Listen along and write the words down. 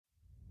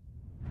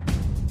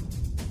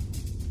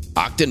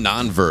Octa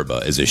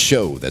Non-Verba is a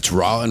show that's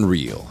raw and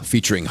real,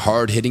 featuring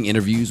hard-hitting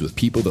interviews with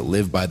people that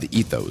live by the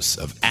ethos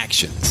of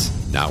actions,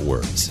 not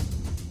words.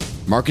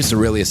 Marcus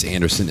Aurelius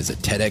Anderson is a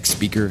TEDx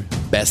speaker,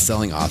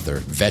 best-selling author,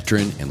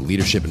 veteran, and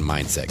leadership and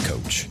mindset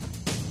coach.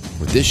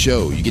 With this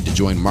show, you get to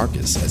join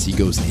Marcus as he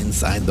goes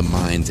inside the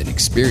minds and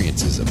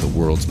experiences of the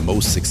world's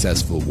most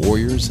successful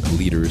warriors,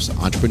 leaders,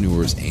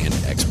 entrepreneurs, and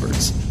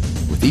experts.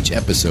 With each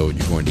episode,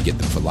 you're going to get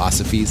the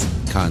philosophies,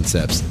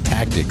 concepts,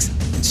 tactics,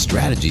 and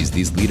strategies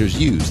these leaders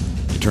use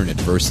to turn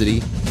adversity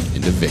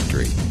into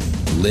victory.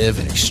 Live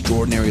an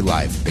extraordinary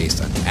life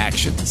based on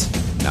actions,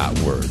 not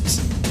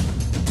words.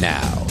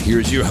 Now,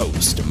 here's your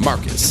host,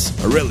 Marcus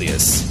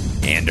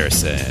Aurelius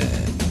Anderson.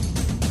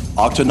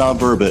 Octa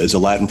Non-Verba is a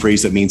Latin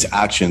phrase that means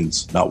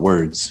actions, not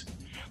words.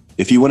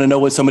 If you want to know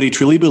what somebody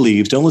truly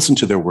believes, don't listen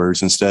to their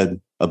words. Instead,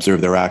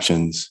 observe their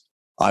actions.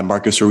 I'm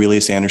Marcus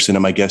Aurelius Anderson,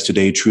 and my guest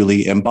today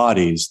truly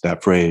embodies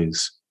that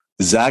phrase.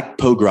 Zach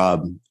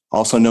Pogrob,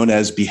 also known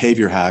as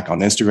Behavior Hack on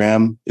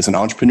Instagram, is an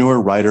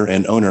entrepreneur, writer,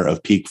 and owner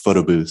of Peak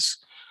Photo Booths.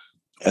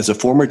 As a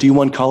former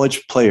D1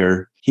 college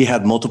player, he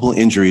had multiple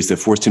injuries that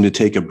forced him to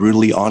take a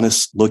brutally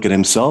honest look at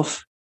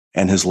himself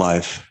and his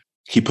life.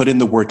 He put in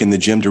the work in the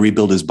gym to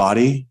rebuild his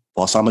body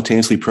while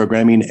simultaneously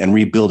programming and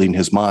rebuilding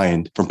his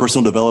mind from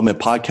personal development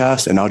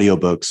podcasts and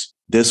audiobooks.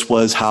 This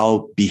was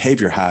how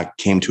Behavior Hack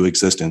came to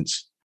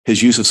existence.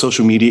 His use of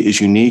social media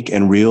is unique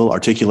and real,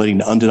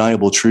 articulating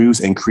undeniable truths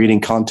and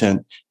creating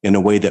content in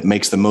a way that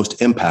makes the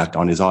most impact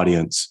on his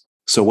audience.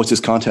 So what's his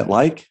content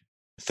like?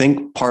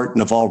 Think part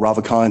Naval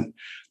Ravikant,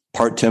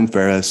 part Tim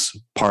Ferriss,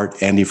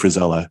 part Andy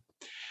Frisella.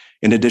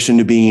 In addition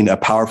to being a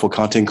powerful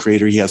content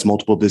creator, he has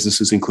multiple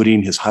businesses,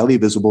 including his highly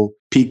visible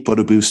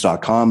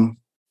peakphotobooths.com.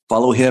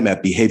 Follow him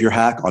at Behavior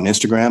Hack on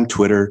Instagram,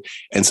 Twitter,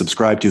 and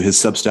subscribe to his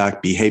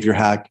Substack,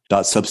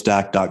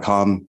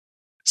 behaviorhack.substack.com.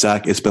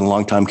 Zach, it's been a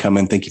long time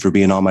coming. Thank you for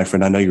being on, my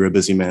friend. I know you're a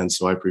busy man,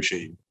 so I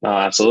appreciate you. Oh,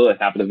 absolutely.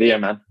 Happy to be here,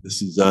 man.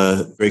 This is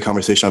a great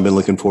conversation I've been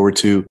looking forward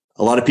to.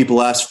 A lot of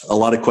people ask a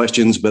lot of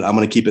questions, but I'm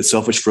going to keep it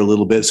selfish for a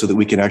little bit so that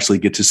we can actually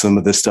get to some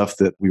of this stuff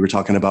that we were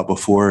talking about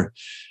before.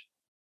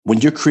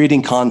 When you're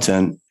creating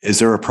content, is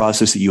there a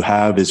process that you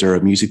have? Is there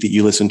a music that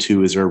you listen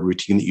to? Is there a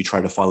routine that you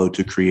try to follow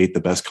to create the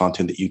best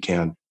content that you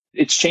can?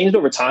 It's changed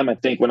over time. I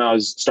think when I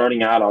was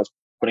starting out, I was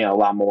putting out a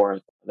lot more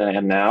than I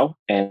am now.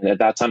 And at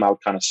that time, I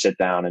would kind of sit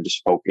down and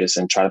just focus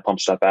and try to pump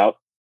stuff out.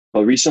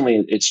 But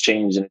recently, it's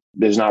changed. And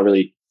there's not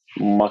really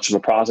much of a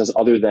process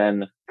other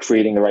than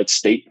creating the right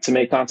state to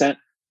make content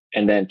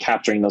and then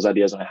capturing those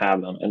ideas when I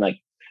have them. And like,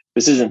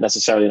 this isn't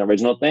necessarily an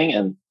original thing.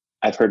 And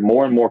I've heard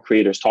more and more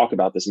creators talk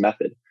about this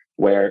method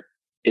where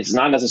it's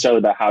not necessarily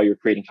about how you're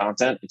creating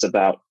content. It's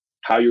about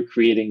how you're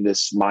creating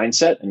this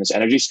mindset and this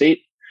energy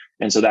state.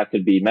 And so that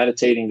could be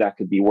meditating, that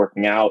could be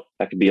working out,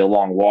 that could be a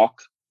long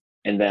walk,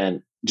 and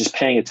then just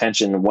paying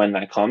attention when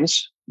that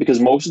comes. Because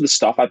most of the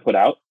stuff I put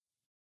out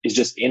is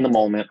just in the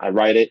moment. I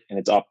write it and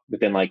it's up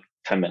within like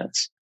 10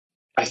 minutes.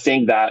 I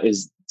think that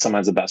is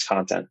sometimes the best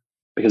content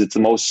because it's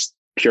the most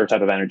pure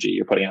type of energy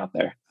you're putting out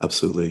there.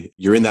 Absolutely.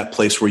 You're in that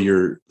place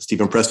where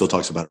Stephen Pressfield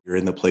talks about it. You're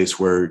in the place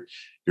where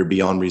you're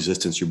beyond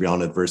resistance, you're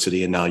beyond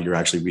adversity, and now you're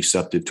actually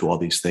receptive to all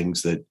these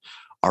things that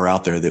are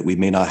out there that we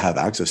may not have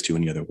access to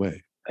any other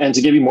way. And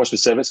to give you more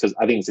specifics, because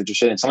I think it's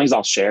interesting, and sometimes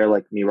I'll share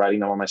like me writing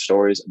them on my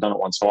stories. I've done it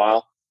once in a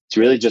while. It's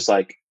really just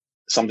like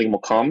something will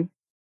come,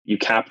 you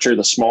capture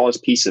the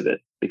smallest piece of it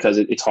because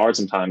it's hard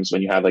sometimes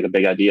when you have like a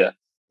big idea.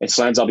 And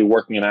sometimes I'll be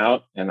working it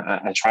out and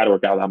I try to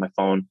work out on my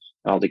phone.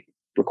 I'll like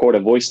record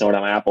a voice note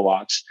on my Apple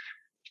Watch,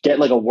 get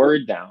like a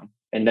word down.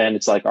 And then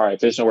it's like, all right,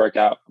 finish the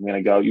workout. I'm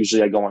going to go.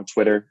 Usually I go on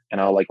Twitter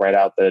and I'll like write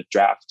out the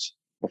draft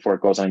before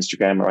it goes on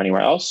Instagram or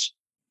anywhere else.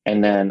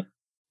 And then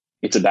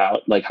it's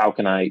about like, how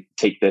can I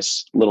take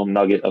this little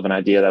nugget of an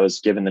idea that was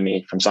given to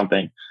me from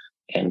something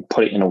and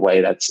put it in a way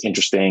that's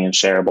interesting and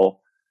shareable.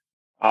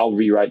 I'll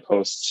rewrite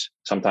posts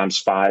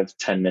sometimes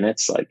 5-10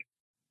 minutes, like,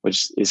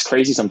 which is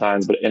crazy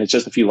sometimes, and it's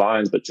just a few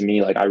lines. But to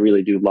me, like, I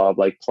really do love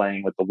like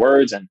playing with the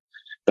words and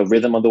the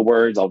rhythm of the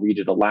words. I'll read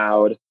it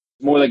aloud.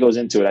 More that goes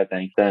into it, I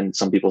think, than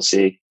some people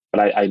see.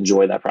 But I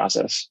enjoy that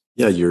process.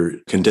 Yeah, you're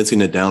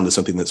condensing it down to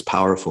something that's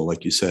powerful.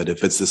 Like you said,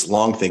 if it's this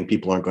long thing,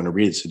 people aren't going to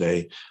read it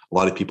today. A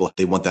lot of people,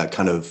 they want that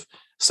kind of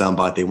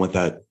soundbite. They want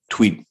that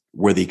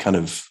tweet-worthy kind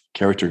of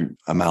character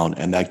amount.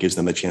 And that gives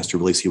them a chance to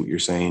really see what you're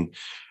saying.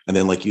 And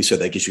then, like you said,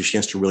 that gives you a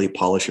chance to really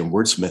polish and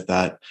wordsmith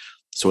that.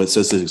 So it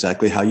says it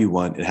exactly how you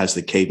want. It has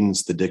the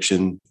cadence, the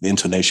diction, the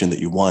intonation that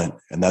you want.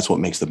 And that's what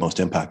makes the most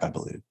impact, I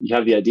believe. You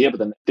have the idea, but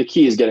then the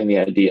key is getting the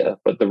idea.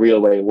 But the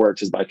real way it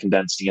works is by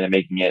condensing it and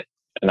making it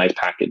a nice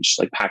package,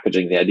 like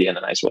packaging the idea in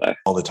a nice way.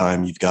 All the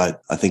time. You've got,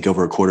 I think,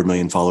 over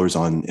 250,000 followers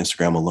on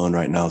Instagram alone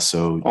right now.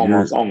 So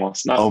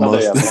almost.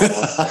 Not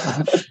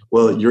yet.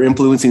 Well, you're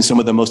influencing some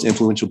of the most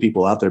influential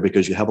people out there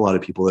because you have a lot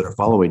of people that are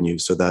following you.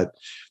 So that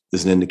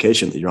is an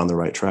indication that you're on the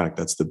right track.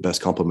 That's the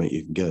best compliment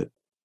you can get.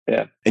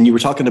 Yeah. And you were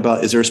talking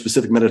about, is there a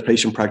specific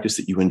meditation practice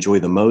that you enjoy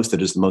the most,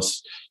 that is the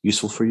most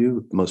useful for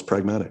you, the most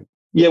pragmatic?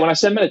 Yeah, when I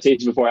said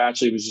meditation before, I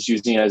actually was just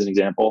using it as an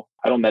example.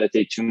 I don't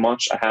meditate too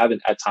much. I have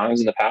at times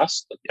in the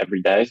past, like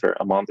every day for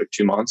a month or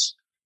 2 months.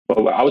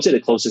 But I would say the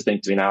closest thing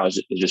to me now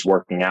is just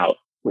working out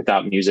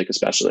without music,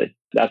 especially.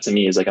 That to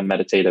me is like a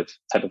meditative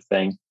type of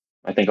thing.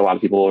 I think a lot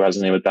of people will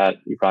resonate with that.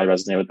 You probably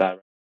resonate with that.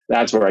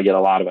 That's where I get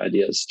a lot of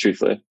ideas,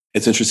 truthfully.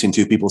 It's interesting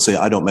too. People say,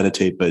 I don't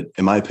meditate, but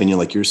in my opinion,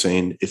 like you're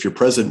saying, if you're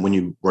present when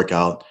you work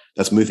out,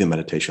 that's moving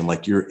meditation.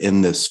 Like you're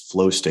in this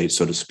flow state,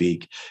 so to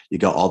speak. You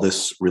got all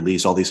this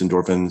release, all these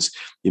endorphins.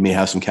 You may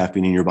have some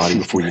caffeine in your body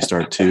before you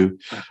start too.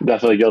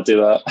 Definitely guilty of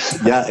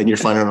that. Yeah. And you're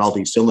firing on all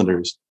these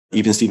cylinders.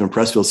 Even Steven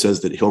Pressfield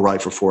says that he'll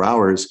ride for 4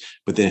 hours,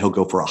 but then he'll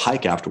go for a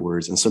hike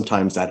afterwards. And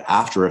sometimes that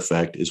after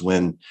effect is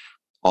when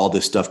all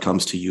this stuff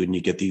comes to you and you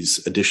get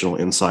these additional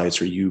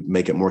insights, or you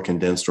make it more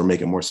condensed or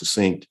make it more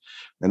succinct.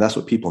 And that's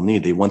what people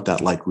need. They want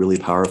that like really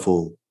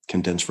powerful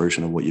condensed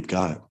version of what you've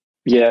got.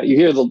 Yeah, you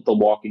hear the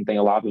walking thing.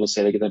 A lot of people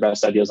say they get their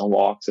best ideas on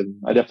walks, and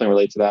I definitely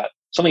relate to that.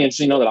 Something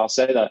interesting though that I'll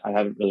say that I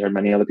haven't really heard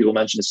many other people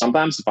mention is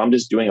sometimes if I'm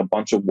just doing a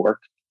bunch of work,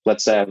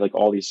 let's say I have like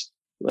all these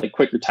like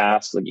quicker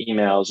tasks, like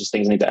emails, just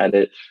things I need to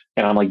edit,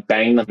 and I'm like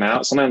banging them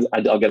out. Sometimes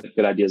I'll get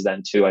good ideas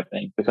then too, I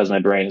think, because my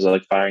brain is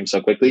like firing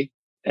so quickly.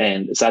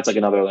 And so that's like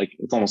another, like,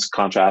 it's almost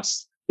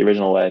contrasts the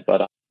original way,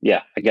 but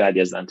yeah, I get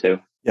ideas then too.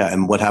 Yeah.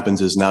 And what happens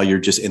is now you're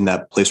just in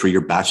that place where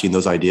you're batching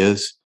those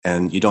ideas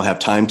and you don't have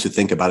time to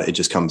think about it. It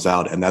just comes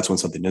out. And that's when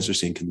something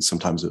interesting can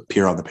sometimes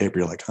appear on the paper.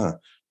 You're like, where'd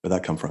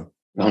that come from?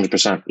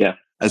 100%. Yeah.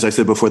 As I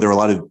said before, there are a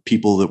lot of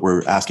people that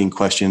were asking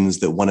questions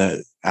that want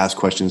to ask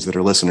questions that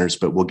are listeners,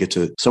 but we'll get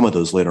to some of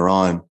those later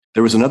on.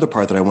 There was another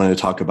part that I wanted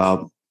to talk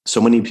about.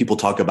 So many people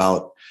talk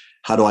about,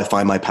 how do I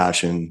find my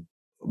passion?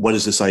 What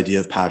is this idea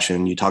of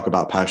passion? You talk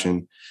about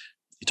passion,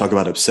 you talk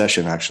about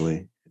obsession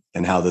actually,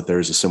 and how that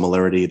there's a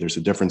similarity, there's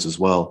a difference as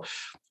well.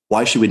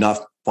 Why should we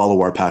not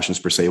follow our passions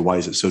per se? Why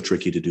is it so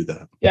tricky to do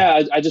that?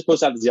 Yeah, I just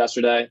posted this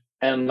yesterday,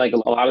 and like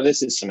a lot of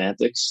this is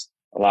semantics.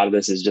 A lot of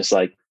this is just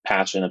like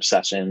passion,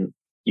 obsession.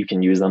 You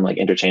can use them like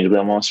interchangeably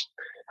almost.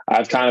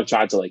 I've kind of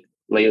tried to like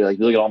lately, like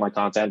look at all my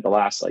content. The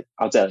last, like,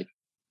 I'd say like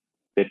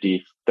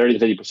 30 to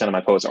 50% of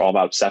my posts are all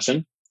about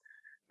obsession,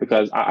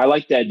 because I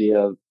like the idea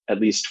of, at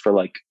least for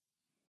like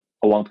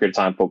a long period of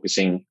time,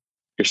 focusing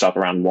yourself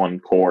around one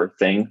core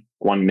thing,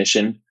 one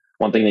mission,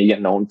 one thing that you get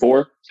known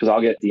for. Because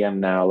I'll get DM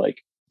now like,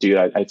 dude,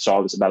 I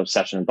saw this about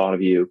obsession and thought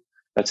of you.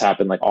 That's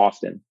happened like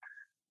often.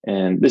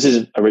 And this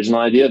isn't an original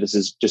idea. This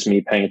is just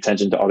me paying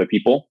attention to other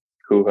people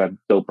who have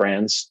built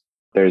brands.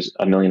 There's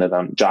a million of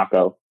them.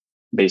 Jocko,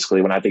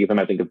 basically, when I think of him,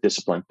 I think of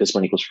discipline.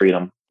 Discipline equals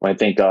freedom. When I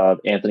think of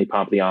Anthony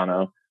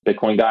Pompliano,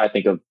 Bitcoin guy, I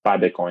think of buy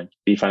Bitcoin,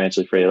 be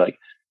financially free. Like,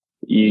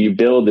 you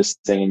build this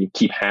thing and you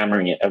keep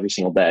hammering it every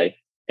single day,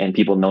 and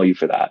people know you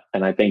for that.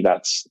 And I think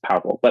that's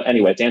powerful. But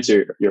anyway, to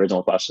answer your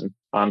original question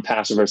on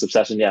passion versus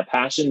obsession, yeah,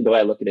 passion, the way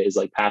I look at it is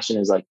like, passion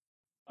is like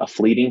a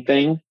fleeting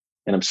thing,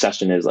 and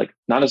obsession is like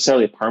not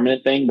necessarily a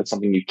permanent thing, but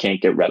something you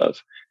can't get rid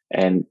of.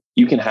 And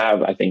you can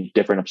have, I think,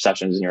 different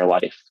obsessions in your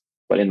life,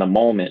 but in the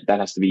moment, that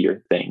has to be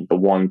your thing, the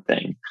one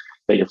thing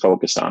that you're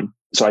focused on.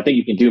 So I think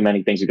you can do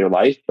many things with your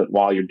life, but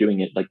while you're doing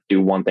it, like,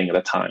 do one thing at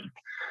a time.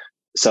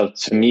 So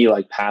to me,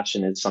 like,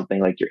 passion is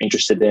something like you're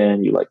interested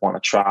in, you like want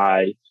to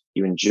try,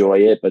 you enjoy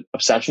it. But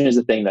obsession is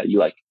the thing that you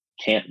like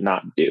can't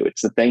not do.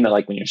 It's the thing that,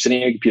 like, when you're sitting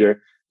at your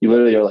computer, you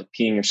literally are like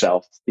peeing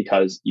yourself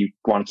because you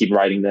want to keep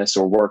writing this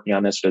or working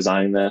on this,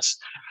 designing this.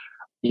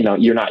 You know,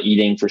 you're not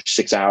eating for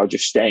 6 hours, you're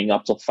staying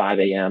up till 5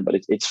 a.m., but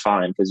it's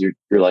fine because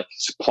you're like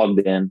plugged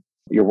in,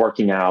 you're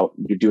working out,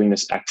 you're doing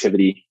this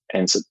activity.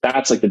 And so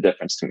that's like the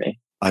difference to me.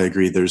 I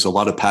agree. There's a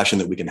lot of passion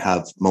that we can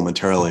have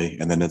momentarily,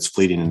 and then it's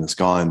fleeting and it's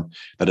gone.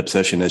 That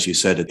obsession, as you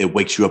said, it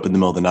wakes you up in the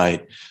middle of the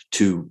night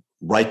to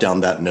write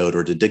down that note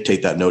or to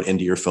dictate that note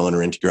into your phone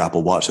or into your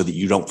Apple Watch so that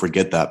you don't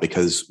forget that.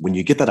 Because when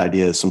you get that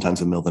idea,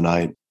 sometimes in the middle of the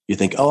night, you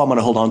think, oh, I'm going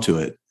to hold on to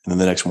it. And then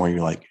the next morning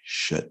you're like,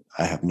 shit,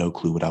 I have no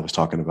clue what I was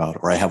talking about,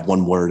 or I have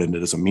one word and it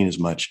doesn't mean as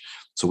much.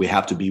 So we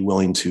have to be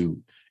willing to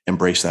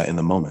embrace that in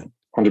the moment.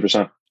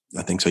 100%.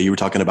 I think so. You were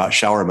talking about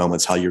shower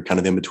moments, how you're kind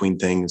of in between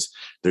things.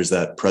 There's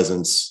that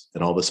presence.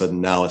 And all of a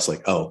sudden now it's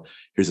like, oh,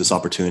 here's this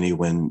opportunity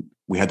when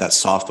we had that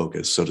soft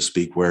focus, so to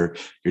speak, where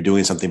you're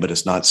doing something, but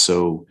it's not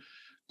so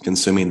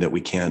consuming that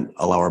we can't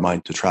allow our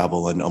mind to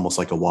travel. And almost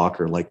like a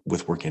walk or like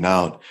with working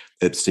out,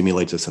 it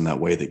stimulates us in that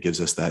way that gives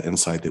us that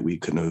insight that we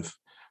couldn't have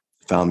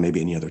found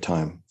maybe any other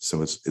time.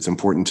 So it's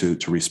important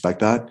to respect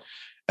that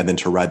and then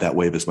to ride that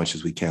wave as much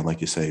as we can,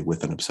 like you say,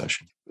 with an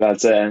obsession.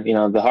 That's it. You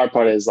know, the hard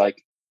part is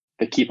like,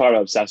 the key part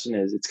of obsession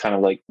is it's kind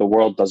of like the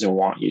world doesn't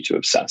want you to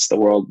obsess. The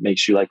world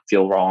makes you like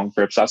feel wrong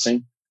for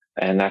obsessing.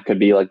 And that could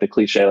be like the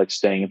cliche, like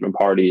staying from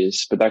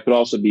parties, but that could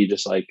also be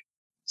just like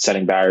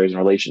setting barriers in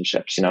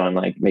relationships, you know, and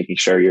like making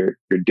sure you're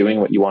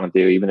doing what you want to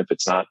do, even if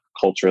it's not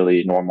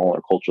culturally normal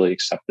or culturally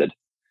accepted.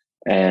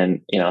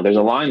 And, you know, there's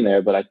a line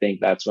there, but I think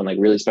that's when like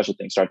really special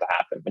things start to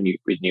happen when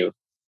you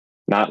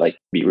not like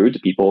be rude to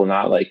people,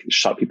 not like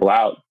shut people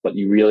out, but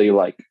you really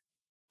like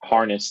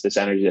harness this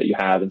energy that you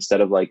have instead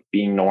of like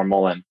being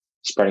normal and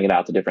spreading it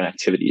out to different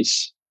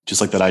activities.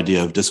 Just like that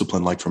idea of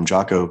discipline, like from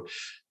Jocko,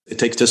 it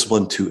takes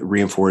discipline to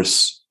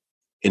reinforce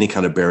any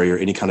kind of barrier,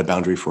 any kind of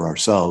boundary for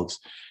ourselves.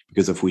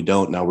 Because if we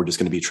don't, now we're just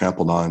going to be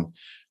trampled on.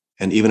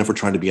 And even if we're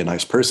trying to be a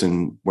nice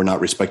person, we're not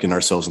respecting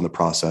ourselves in the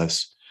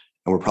process.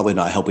 And we're probably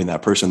not helping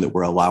that person that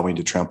we're allowing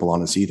to trample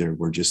on us either.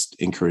 We're just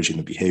encouraging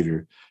the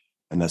behavior.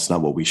 And that's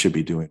not what we should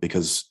be doing,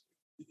 because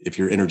if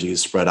your energy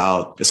is spread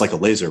out, it's like a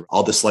laser.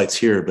 All this light's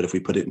here, but if we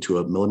put it into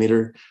a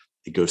millimeter,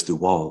 it goes through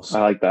walls.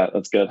 I like that.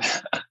 That's good.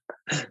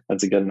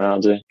 That's a good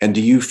analogy. And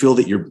do you feel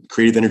that your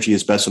creative energy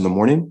is best in the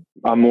morning?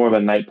 I'm more of a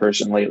night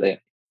person lately.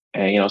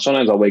 And,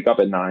 sometimes I'll wake up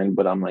at 9,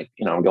 but I'm like,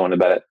 I'm going to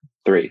bed at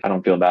 3. I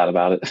don't feel bad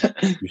about it.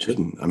 You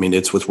shouldn't. I mean,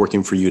 it's what's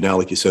working for you now.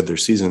 Like you said,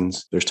 there's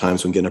seasons. There's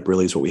times when getting up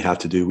early is what we have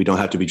to do. We don't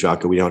have to be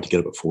Jocko. We don't have to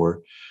get up at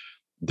 4.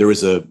 There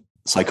was a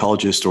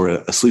psychologist or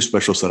a sleep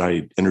specialist that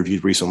I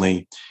interviewed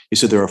recently. He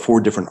said there are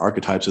 4 different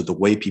archetypes of the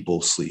way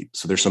people sleep.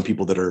 So there's some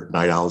people that are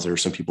night owls. There are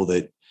some people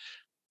that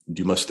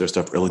do most of their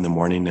stuff early in the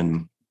morning.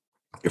 And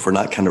if we're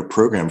not kind of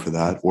programmed for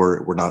that,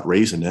 or we're not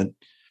raised in it,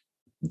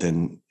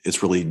 then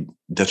it's really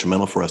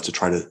detrimental for us to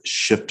try to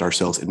shift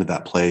ourselves into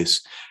that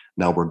place.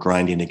 Now we're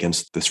grinding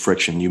against this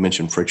friction. You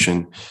mentioned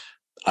friction.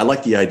 I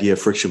like the idea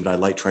of friction, but I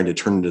like trying to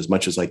turn it as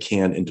much as I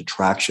can into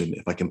traction.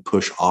 If I can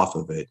push off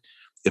of it,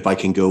 if I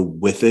can go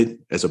with it,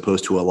 as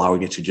opposed to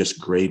allowing it to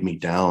just grade me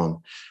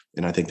down.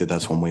 And I think that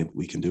that's one way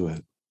we can do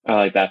it. I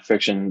like that,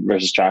 friction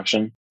versus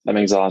traction. That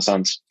makes a lot of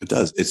sense. It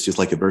does. It's just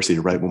like adversity,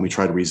 right? When we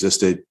try to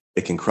resist it,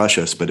 it can crush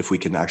us. But if we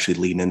can actually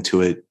lean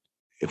into it,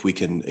 if we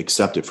can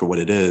accept it for what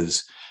it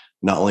is,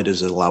 not only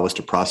does it allow us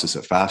to process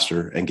it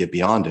faster and get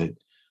beyond it,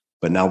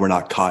 but now we're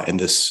not caught in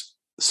this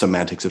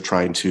semantics of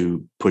trying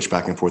to push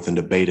back and forth and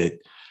debate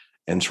it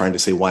and trying to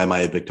say, why am I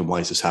a victim? Why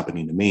is this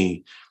happening to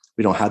me?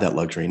 We don't have that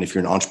luxury. And if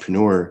you're an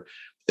entrepreneur,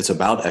 it's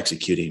about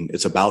executing.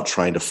 It's about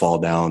trying to fall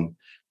down.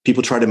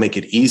 People try to make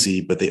it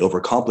easy, but they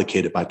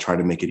overcomplicate it by trying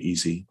to make it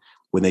easy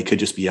when they could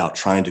just be out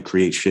trying to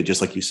create shit.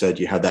 Just like you said,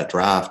 you have that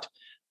draft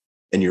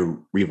and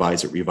you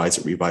revise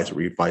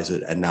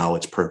it. And now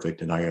it's perfect.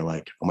 And now you're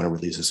like, I'm going to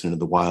release this into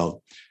the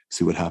wild,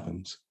 see what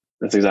happens.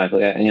 That's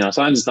exactly it. And,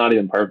 sometimes it's not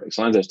even perfect.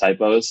 Sometimes there's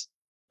typos.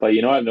 But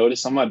I've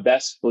noticed some of my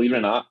best, believe it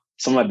or not,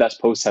 some of my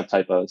best posts have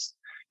typos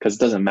because it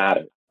doesn't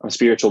matter. I'm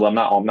spiritual, but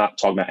I'm not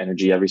talking about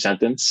energy every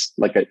sentence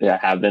like I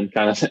have been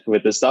kind of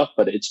with this stuff.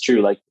 But it's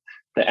true. Like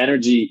the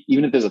energy,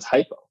 even if there's a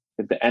typo,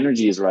 if the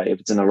energy is right,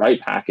 if it's in the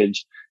right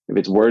package, if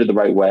it's worded the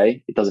right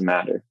way, it doesn't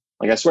matter.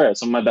 Like I swear,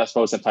 some of my best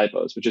posts have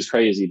typos, which is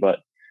crazy.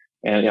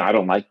 And I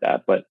don't like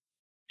that. But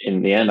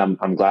in the end,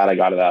 I'm glad I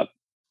got it out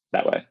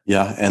that way.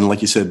 Yeah. And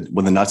like you said,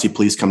 when the Nazi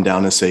police come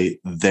down and say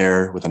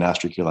there with an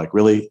asterisk, you're like,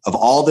 really? Of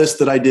all this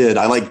that I did,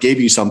 I gave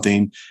you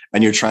something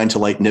and you're trying to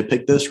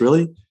nitpick this,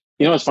 really?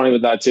 What's funny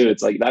with that too?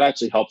 It's like that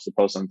actually helps the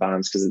post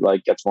sometimes because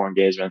it gets more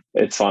engagement.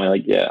 It's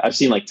funny. I've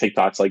seen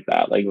TikToks like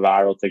that,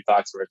 viral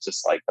TikToks where it's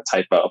just a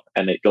typo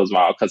and it goes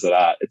viral because of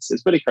that. It's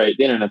pretty crazy.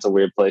 The internet's a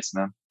weird place,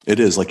 man. It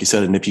is, like you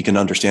said. And if you can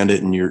understand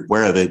it and you're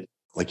aware of it,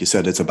 like you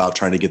said, it's about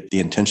trying to get the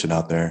intention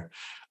out there.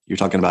 You're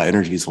talking about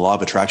energies. The law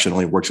of attraction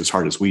only works as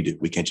hard as we do.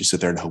 We can't just sit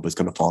there and hope it's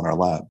going to fall in our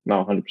lap.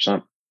 No,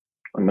 100%.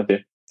 I'm with you.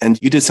 And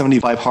you did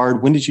 75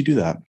 hard. When did you do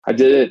that? I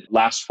did it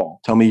last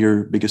fall. Tell me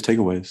your biggest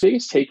takeaways.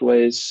 Biggest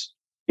takeaways.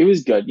 It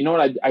was good. You know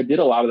what? I did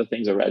a lot of the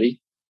things already,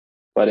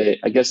 but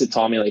I guess it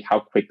taught me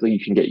how quickly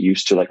you can get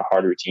used to a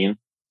hard routine,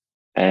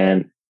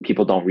 and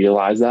people don't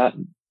realize that.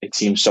 It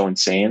seems so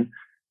insane,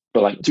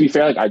 but to be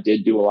fair, I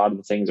did do a lot of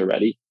the things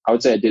already. I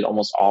would say I did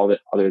almost all of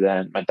it, other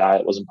than my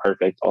diet wasn't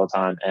perfect all the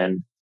time,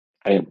 and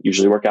I didn't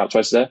usually work out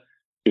twice a day.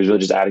 It was really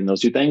just adding those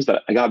 2 things,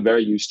 but I got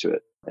very used to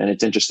it, and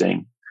it's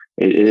interesting.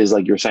 It is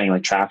like you're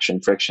saying, traction,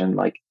 friction.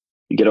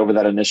 You get over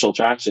that initial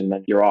traction,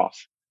 then you're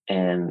off,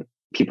 and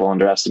people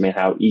underestimate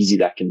how easy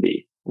that can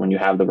be when you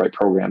have the right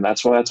program.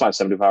 That's why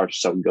 75 hours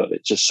is so good.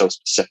 It's just so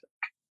specific.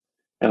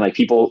 And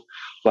people,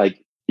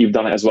 you've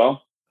done it as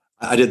well.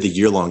 I did the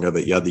year long of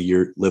it. Yeah. The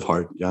year Live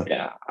Hard. Yeah.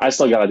 Yeah. I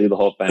still got to do the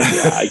whole thing.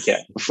 Yeah. I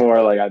can't before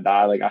I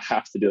die, I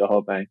have to do the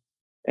whole thing.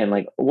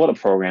 And what a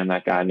program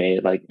that guy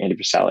made, Andy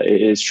Frisella.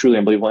 It is truly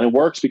unbelievable. And it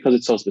works because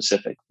it's so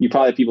specific. You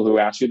probably have people who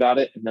ask you about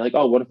it and they're like,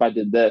 oh, what if I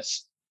did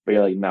this? But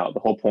you're like, no,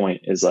 the whole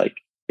point is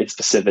it's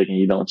specific and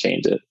you don't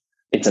change it.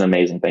 It's an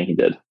amazing thing he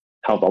did.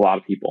 Help a lot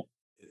of people.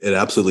 It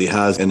absolutely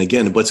has. And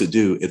again, what's it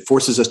do? It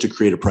forces us to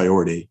create a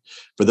priority.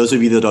 For those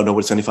of you that don't know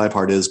what 75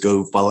 Hard is,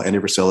 go follow Andy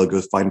Frisella,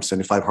 go find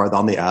 75 Hard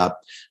on the app.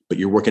 But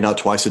you're working out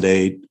twice a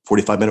day,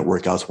 45-minute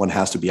workouts. One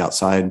has to be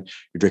outside.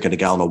 You're drinking a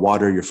gallon of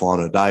water. You're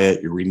following a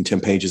diet. You're reading 10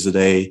 pages a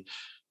day.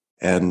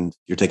 And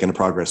you're taking a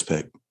progress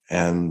pic.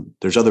 And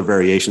there's other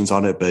variations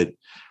on it. But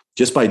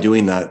just by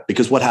doing that,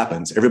 because what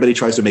happens? Everybody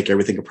tries to make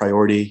everything a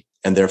priority,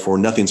 and therefore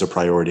nothing's a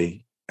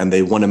priority. And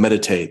they want to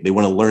meditate. They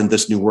want to learn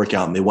this new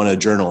workout, and they want to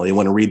journal. They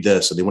want to read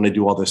this, and they want to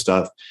do all this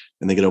stuff,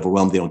 and they get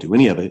overwhelmed. They don't do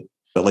any of it.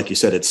 But like you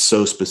said, it's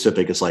so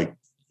specific. It's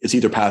it's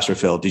either pass or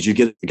fail. Did you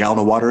get a gallon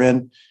of water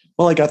in?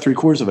 Well, I got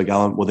 3/4 of a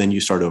gallon. Well, then you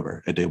start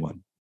over at day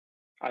 1.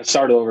 I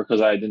started over because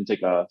I didn't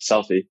take a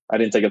selfie. I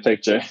didn't take a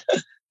picture.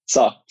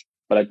 Sucked.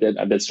 but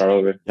I did start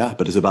over. Yeah,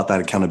 but it's about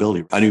that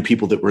accountability. I knew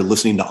people that were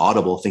listening to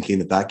Audible thinking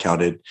that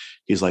counted.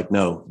 He's like,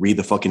 no, read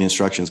the fucking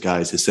instructions,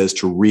 guys. It says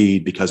to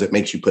read because it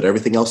makes you put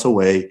everything else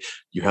away.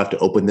 You have to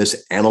open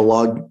this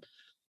analog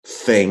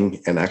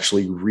thing and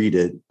actually read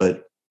it.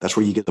 But that's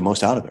where you get the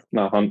most out of it.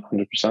 No,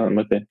 100%. I'm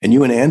with you. And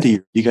you and Andy,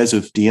 you guys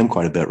have DM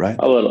quite a bit, right?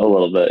 A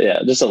little bit. Yeah,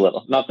 just a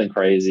little. Nothing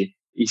crazy.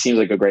 He seems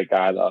like a great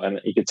guy though.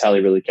 And you could tell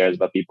he really cares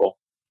about people.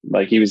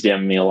 Like he was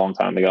DMing me a long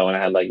time ago and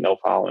I had like no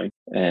following.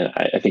 And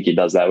I think he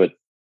does that with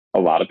a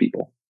lot of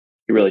people.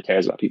 He really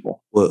cares about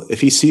people. Well,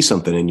 if he sees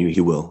something in you, he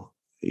will.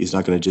 He's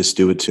not going to just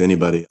do it to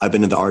anybody. I've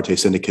been in the Arte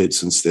Syndicate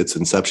since its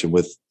inception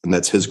and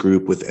that's his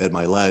group with Ed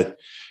Milet.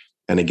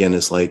 And again,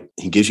 it's like,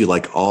 he gives you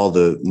like all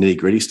the nitty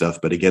gritty stuff.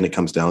 But again, it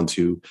comes down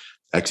to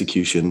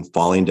execution,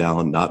 falling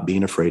down, not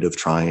being afraid of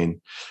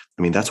trying.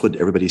 I mean, that's what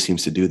everybody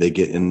seems to do. They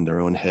get in their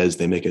own heads.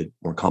 They make it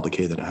more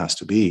complicated than it has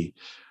to be.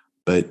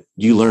 But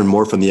you learn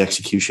more from the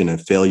execution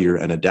and failure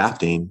and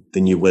adapting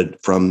than you would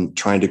from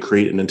trying to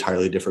create an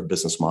entirely different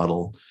business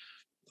model.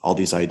 All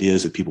these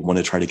ideas that people want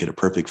to try to get it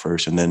perfect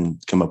first and then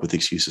come up with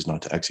excuses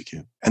not to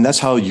execute. And that's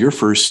how your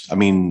first,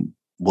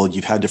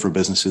 you've had different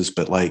businesses,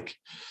 but like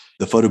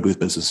the photo booth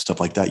business, stuff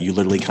like that, you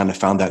literally kind of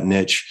found that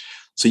niche.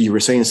 So you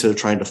were saying instead of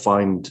trying to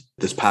find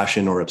this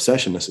passion or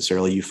obsession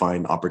necessarily, you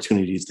find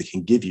opportunities that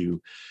can give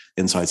you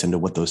insights into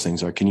what those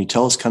things are. Can you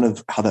tell us kind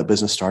of how that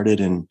business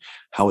started and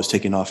how it's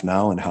taking off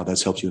now and how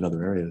that's helped you in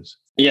other areas?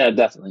 Yeah,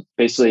 definitely.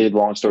 Basically,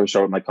 long story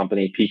short, with my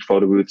company, Peak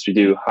Photo Booths, we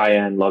do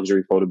high-end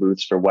luxury photo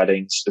booths for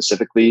weddings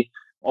specifically,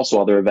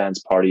 also other events,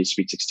 parties,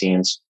 Sweet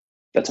 16s,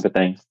 that type of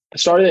thing. I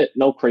started it,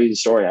 no crazy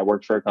story. I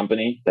worked for a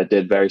company that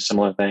did very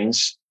similar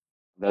things.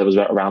 That was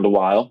around a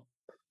while.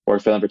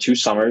 Worked for them for 2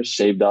 summers,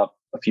 saved up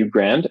a few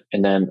grand,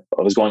 and then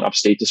I was going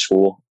upstate to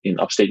school in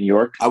upstate New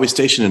York. I was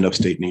stationed in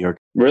upstate New York.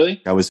 Really?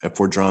 I was at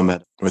Fort Drum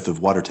north of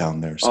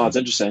Watertown there. So. Oh, it's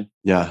interesting.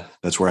 Yeah,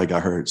 that's where I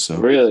got hurt. So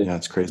really? Yeah,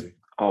 it's crazy.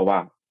 Oh,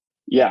 wow.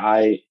 Yeah,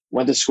 I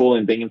went to school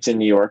in Binghamton,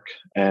 New York,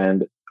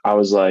 and I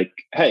was like,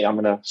 hey, I'm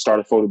going to start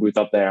a photo booth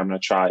up there. I'm going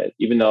to try it,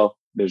 even though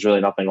there's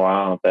really nothing going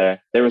on up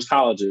there. There was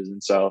colleges,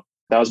 and so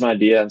that was my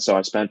idea. And so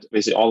I spent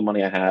basically all the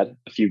money I had,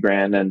 a few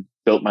grand, and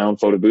built my own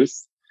photo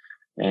booth.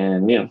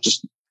 And,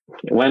 just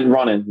went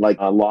running like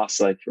a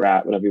lost like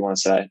rat, whatever you want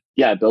to say.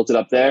 Yeah, I built it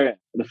up there.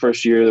 The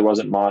first year, there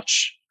wasn't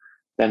much.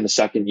 Then the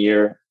second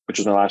year, which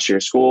was my last year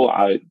of school,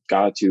 I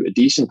got to a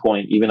decent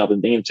point, even up in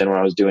Binghamton, where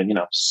I was doing,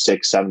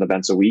 6, 7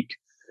 events a week.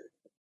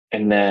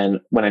 And then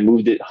when I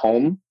moved it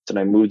home,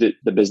 the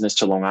business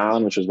to Long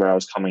Island, which was where I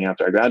was coming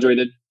after I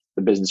graduated,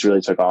 the business really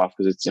took off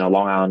because it's,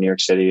 Long Island, New York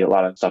City, a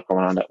lot of stuff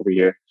going on over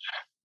here.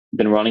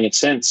 Been running it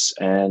since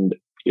and,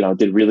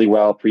 did really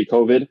well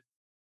pre-COVID.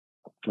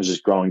 It was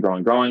just growing.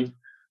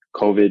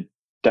 COVID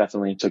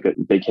definitely took a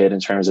big hit in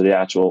terms of the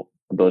actual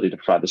ability to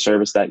provide the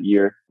service that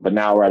year. But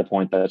now we're at a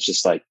point that it's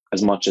just like,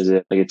 as much as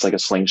it's like a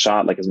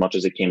slingshot, like as much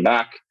as it came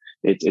back,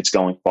 it's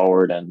going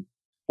forward, and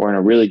we're in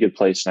a really good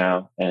place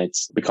now. And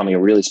it's becoming a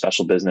really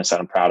special business that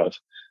I'm proud of.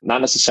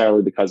 Not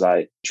necessarily because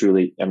I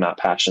truly am not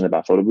passionate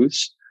about photo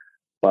booths,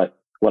 but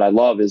what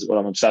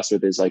I'm obsessed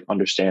with is like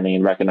understanding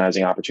and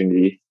recognizing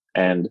opportunity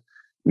and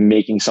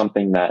making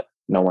something that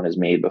no one has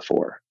made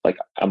before, like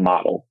a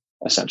model,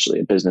 essentially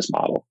a business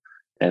model.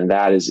 And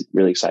that is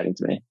really exciting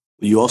to me.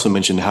 You also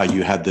mentioned how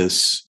you had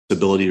this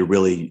ability to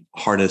really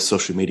harness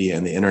social media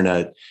and the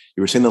internet.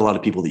 You were saying that a lot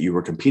of people that you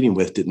were competing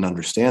with didn't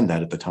understand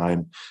that at the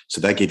time.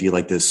 So that gave you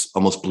like this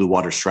almost blue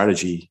water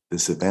strategy,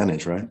 this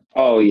advantage, right?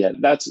 Oh yeah,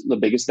 that's the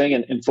biggest thing.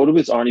 And photo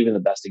booths aren't even the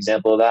best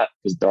example of that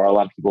because there are a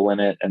lot of people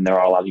in it and there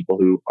are a lot of people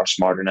who are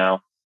smarter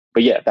now.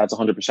 But yeah, that's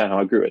 100% how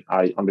I grew it.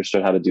 I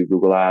understood how to do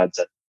Google Ads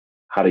and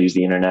how to use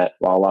the internet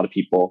while a lot of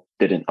people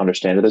didn't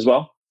understand it as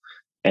well.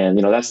 And,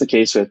 that's the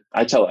case with,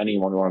 I tell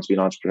anyone who wants to be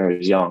an entrepreneur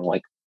who's young,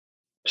 like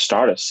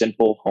start a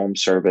simple home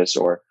service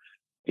or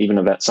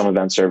even some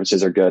event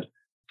services are good.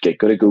 Get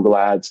good at Google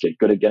Ads, get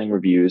good at getting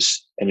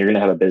reviews, and you're going to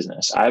have a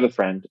business. I have a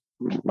friend,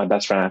 my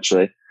best friend,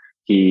 actually,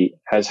 he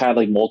has had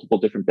like multiple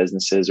different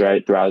businesses,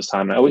 right, throughout his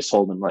time. And I always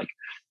told him like,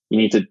 you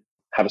need to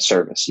have a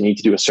service. You need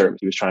to do a service.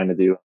 He was trying to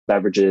do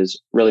beverages,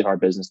 really hard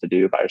business to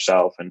do by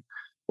yourself and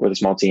with a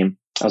small team.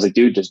 I was like,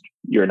 dude,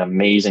 you're an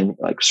amazing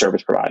like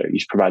service provider. You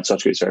should provide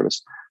such great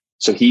service.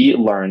 So he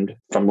learned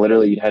from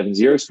literally having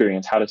zero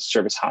experience how to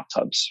service hot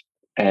tubs.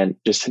 And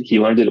he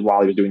learned it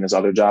while he was doing this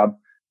other job,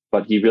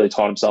 but he really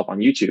taught himself on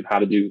YouTube how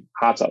to do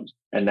hot tubs.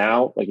 And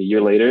now, like a year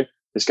later,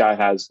 this guy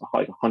has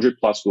like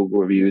 100+ Google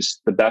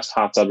reviews, the best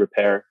hot tub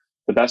repair,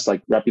 the best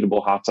like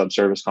reputable hot tub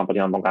service company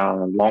on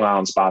Long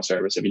Island Spa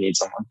Service if you need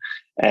someone.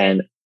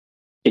 And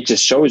it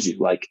just shows you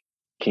like,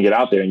 can get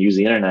out there and use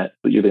the internet,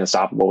 but you'll be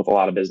unstoppable with a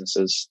lot of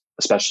businesses,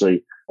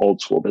 especially old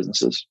school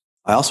businesses.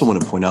 I also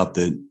want to point out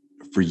that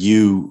for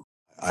you,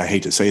 I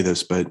hate to say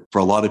this, but for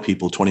a lot of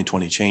people,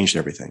 2020 changed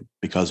everything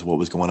because of what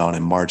was going on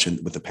in March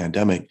and with the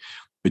pandemic.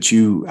 But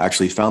you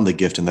actually found the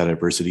gift in that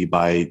adversity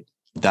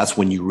that's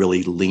when you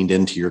really leaned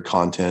into your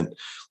content,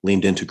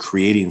 leaned into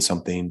creating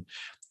something.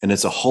 And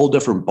it's a whole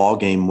different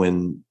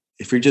ballgame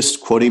if you're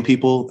just quoting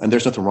people, and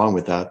there's nothing wrong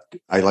with that.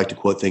 I like to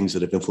quote things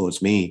that have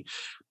influenced me,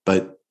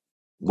 but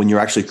when you're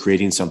actually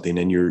creating something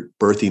and you're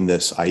birthing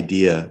this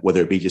idea,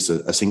 whether it be just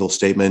a single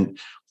statement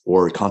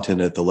or content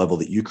at the level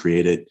that you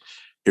create it,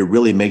 it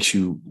really makes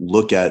you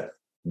look at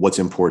what's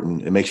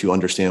important. It makes you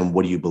understand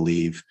what do you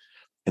believe.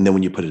 And then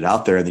when you put it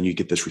out there and then you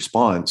get this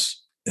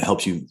response, it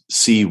helps you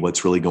see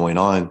what's really going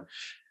on.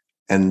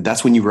 And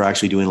that's when you were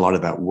actually doing a lot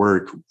of that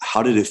work.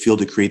 How did it feel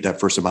to create that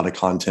first amount of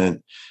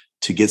content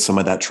to get some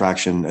of that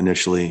traction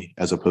initially,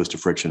 as opposed to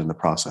friction in the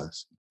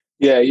process?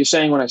 Yeah, you're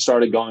saying when I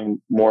started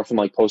going more from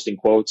like posting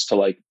quotes to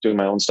like doing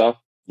my own stuff?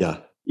 Yeah.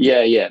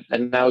 Yeah.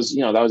 And that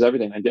was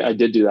everything. I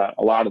did do that,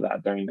 a lot of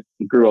that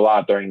grew a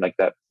lot during like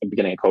that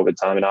beginning of COVID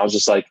time. And I was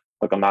just like,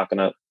 look, I'm not going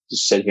to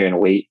just sit here and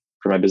wait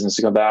for my business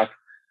to come back.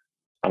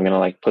 I'm going to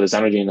like put this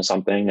energy into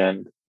something.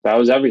 And that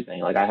was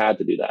everything. Like I had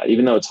to do that,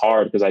 even though it's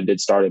hard because I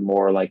did start it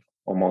more like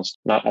almost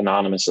not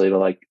anonymously, but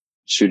like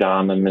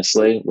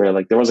pseudonymously, where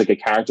like there was like a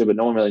character, but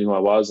no one really knew who I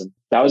was. And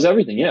that was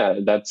everything. Yeah.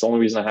 That's the only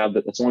reason I have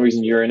that. That's the only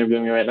reason you're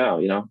interviewing me right now,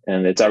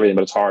 and it's everything,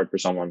 but it's hard for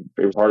someone.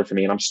 It was harder for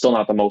me. And I'm still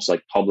not the most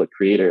like public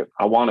creator.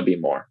 I want to be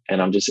more.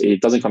 And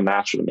it doesn't come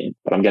natural to me,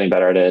 but I'm getting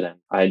better at it and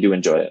I do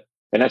enjoy it.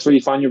 And that's where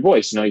you find your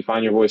voice. You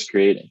find your voice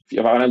creating.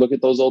 When I look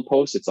at those old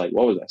posts, it's like,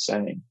 what was I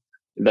saying?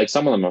 Like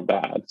some of them are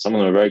bad. Some of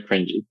them are very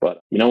cringy,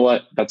 but you know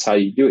what? That's how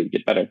you do it. You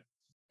get better.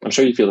 I'm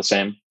sure you feel the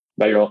same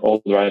about your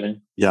old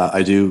writing. Yeah,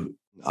 I do.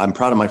 I'm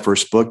proud of my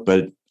first book,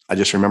 but I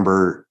just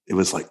remember it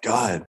was like,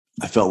 God,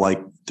 I felt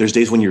like there's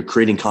days when you're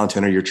creating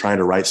content or you're trying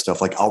to write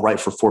stuff. Like I'll write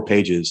for 4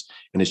 pages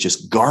and it's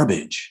just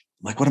garbage.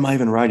 Like, what am I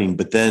even writing?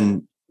 But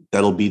then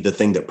that'll be the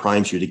thing that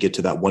primes you to get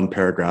to that one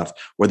paragraph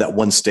or that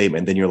one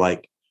statement. Then you're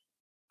like,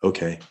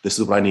 okay, this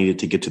is what I needed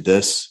to get to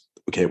this.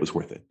 Okay, it was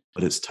worth it.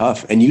 But it's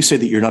tough. And you say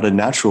that you're not a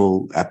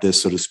natural at this,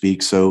 so to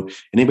speak. So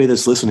anybody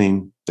that's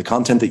listening, the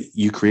content that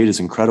you create is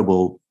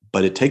incredible,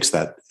 but it takes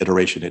that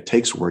iteration. It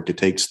takes work. It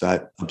takes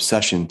that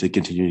obsession to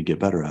continue to get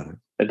better at it.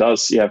 It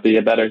does. You have to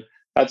get better.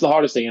 That's the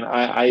hardest thing. And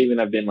I even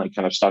have been like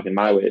kind of stuck in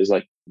my way. Is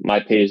like my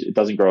page, it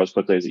doesn't grow as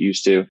quickly as it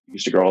used to. It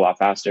used to grow a lot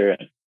faster.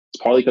 And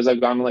it's partly because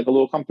I've gotten like a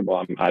little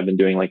comfortable. I've been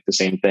doing like the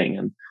same thing.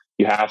 And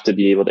you have to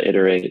be able to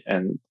iterate.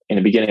 And in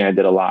the beginning, I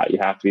did a lot. You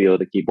have to be able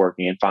to keep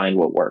working and find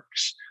what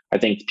works. I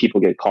think people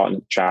get caught in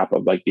the trap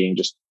of like being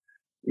just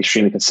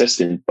extremely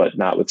consistent, but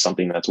not with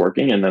something that's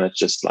working. And then it's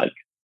just like,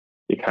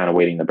 you're kind of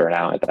waiting to burn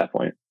out at that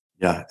point.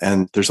 Yeah.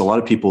 And there's a lot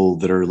of people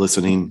that are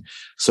listening.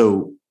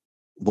 So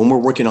when we're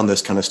working on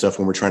this kind of stuff,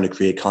 when we're trying to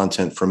create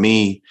content, for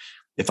me,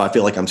 if I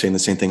feel like I'm saying the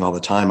same thing all the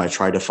time, I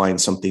try to find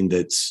something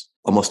that's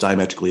almost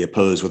diametrically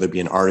opposed, whether it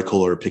be an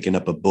article or picking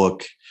up a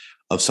book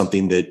of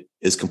something that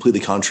is completely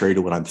contrary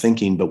to what I'm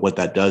thinking. But what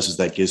that does is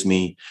that gives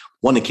me,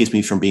 one, it keeps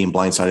me from being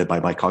blindsided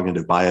by my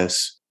cognitive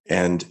bias.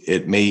 And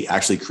it may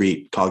actually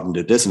create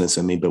cognitive dissonance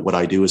in me. But what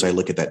I do is I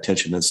look at that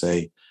tension and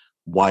say,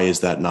 why is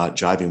that not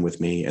jiving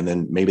with me? And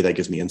then maybe that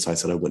gives me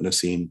insights that I wouldn't have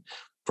seen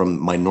from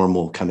my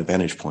normal kind of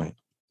vantage point.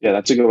 Yeah,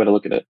 that's a good way to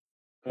look at it.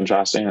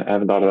 Contrasting. I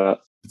haven't thought of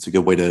that. It's a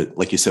good way to,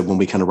 like you said, when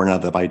we kind of run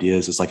out of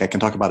ideas, it's like I can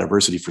talk about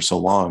adversity for so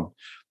long,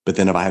 but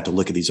then if I have to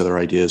look at these other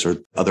ideas or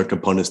other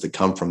components that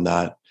come from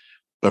that,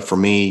 but for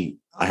me,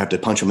 I have to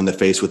punch them in the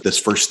face with this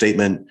first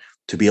statement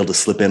to be able to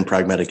slip in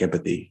pragmatic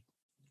empathy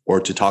or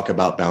to talk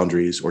about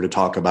boundaries or to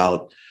talk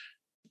about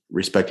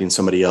respecting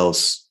somebody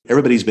else.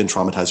 Everybody's been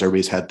traumatized.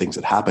 Everybody's had things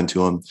that happen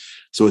to them.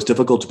 So it's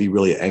difficult to be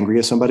really angry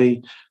at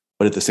somebody,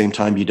 but at the same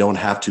time, you don't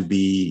have to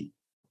be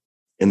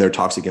in their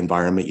toxic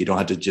environment. You don't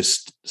have to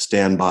just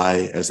stand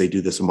by as they do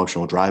this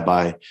emotional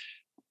drive-by.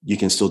 You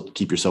can still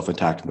keep yourself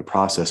intact in the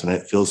process. And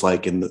it feels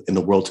like in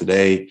the world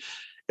today,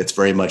 it's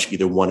very much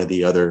either one or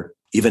the other.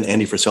 Even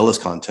Andy Frisella's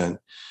content,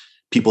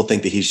 people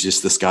think that he's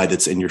just this guy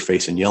that's in your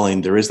face and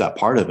yelling. There is that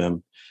part of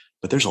him,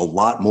 but there's a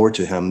lot more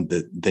to him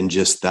than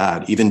just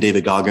that. Even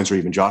David Goggins or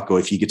even Jocko,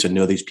 if you get to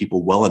know these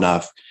people well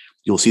enough,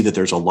 you'll see that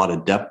there's a lot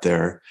of depth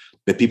there.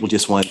 But people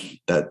just want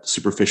that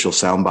superficial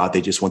soundbite. They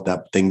just want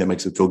that thing that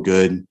makes them feel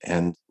good.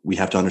 And we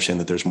have to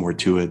understand that there's more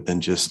to it than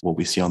just what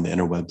we see on the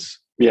interwebs.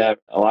 Yeah,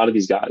 a lot of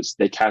these guys,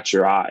 they catch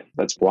your eye.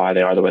 That's why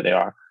they are the way they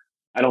are.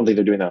 I don't think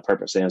they're doing that on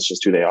purpose. I think it's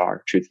just who they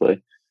are,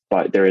 truthfully.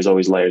 But there is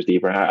always layers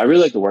deeper. And I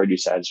really like the word you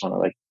said. I just want to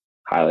like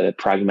highlight it.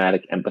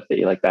 Pragmatic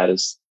empathy. Like that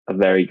is a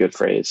very good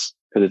phrase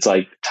because it's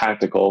like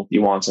tactical.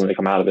 You want something to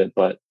come out of it,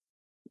 but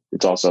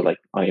it's also like,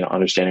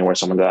 understanding where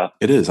someone's at.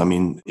 It is. I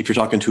mean, if you're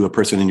talking to a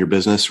person in your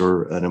business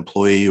or an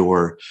employee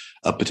or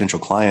a potential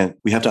client,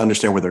 we have to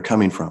understand where they're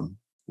coming from.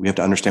 We have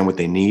to understand what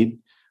they need.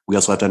 We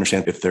also have to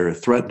understand if they're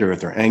threatened or if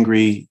they're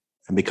angry.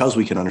 And because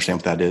we can understand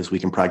what that is, we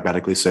can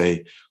pragmatically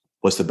say,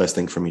 what's the best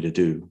thing for me to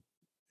do?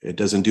 It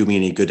doesn't do me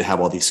any good to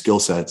have all these skill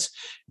sets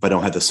if I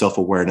don't have the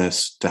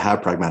self-awareness to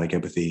have pragmatic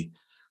empathy.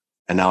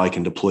 And now I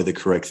can deploy the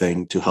correct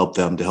thing to help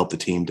them, to help the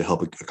team, to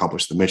help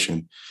accomplish the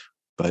mission.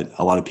 But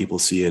a lot of people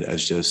see it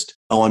as just,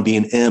 I'm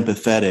being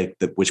empathetic,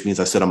 which means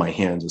I sit on my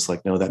hands. It's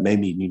like, no, that may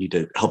mean you need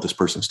to help this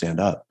person stand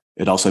up.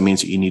 It also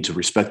means that you need to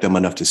respect them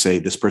enough to say,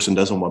 this person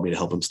doesn't want me to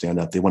help them stand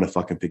up. They want to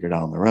fucking figure it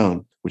out on their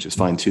own, which is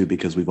fine too,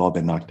 because we've all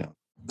been knocked down.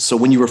 So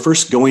when you were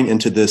first going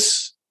into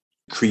this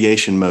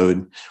creation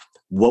mode,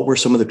 what were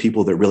some of the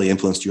people that really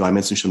influenced you? I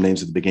mentioned some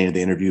names at the beginning of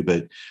the interview,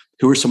 but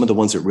who are some of the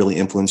ones that really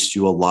influenced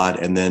you a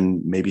lot and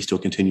then maybe still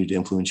continue to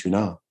influence you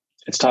now?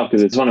 It's tough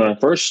because it's when I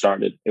first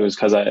started, it was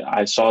because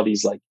I saw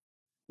these like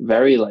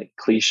very like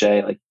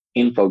cliche, like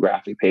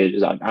infographic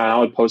pages. I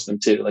would post them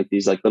too, like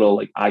these like little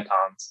like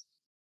icons.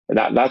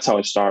 That's how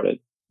I started.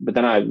 But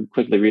then I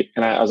quickly,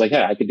 I was like,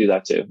 hey, I could do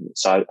that too.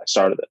 So I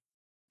started it.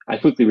 I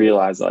quickly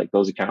realized that, like,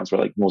 those accounts were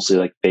like mostly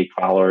like fake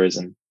followers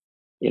and,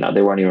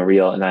 they weren't even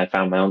real. And then I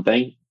found my own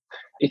thing.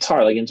 It's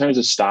hard. Like in terms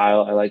of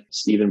style, I like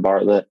Stephen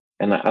Bartlett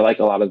and I like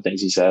a lot of the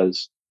things he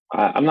says.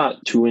 I'm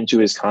not too into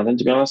his content,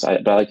 to be honest,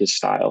 but I like his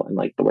style and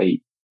like the way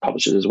he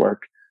publishes his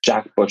work.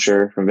 Jack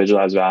Butcher from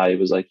Visualize Value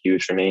was like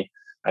huge for me.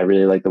 I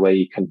really like the way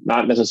he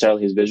not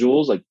necessarily his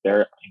visuals, like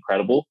they're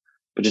incredible,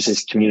 but just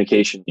his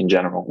communication in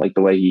general, like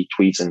the way he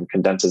tweets and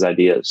condenses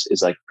ideas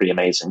is like pretty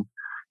amazing.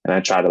 And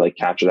I try to like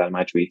capture that in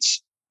my tweets.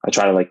 I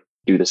try to like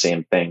do the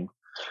same thing.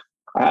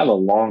 I have a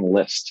long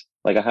list.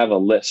 Like I have a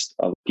list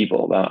of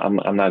people that I'm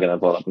not going to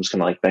vote up. I'm just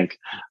going to like think.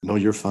 No,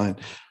 you're fine.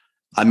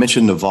 I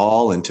mentioned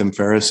Naval and Tim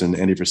Ferriss and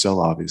Andy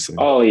Frisella, obviously.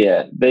 Oh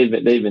yeah. They've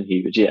been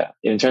huge. Yeah.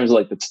 In terms of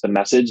like the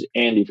message,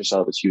 Andy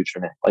Frisella was huge for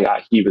me.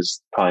 Like he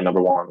was probably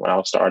number one when I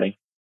was starting.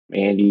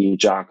 Andy,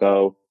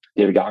 Jocko,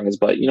 David Goggins.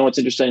 But what's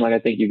interesting? Like I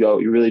think you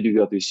really do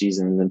go through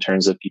seasons in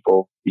terms of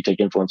people you take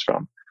influence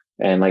from.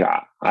 And like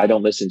I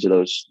don't listen to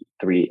those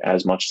three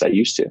as much as I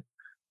used to.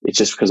 It's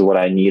just because of what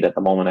I need at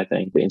the moment. I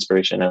think the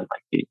inspiration and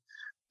like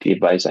the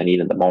advice I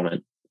need at the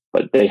moment.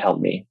 But they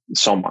helped me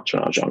so much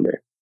when I was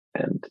younger.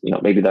 And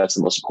maybe that's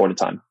the most important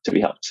time to be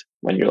helped,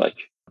 when you're like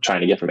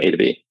trying to get from A to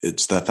B.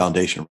 It's that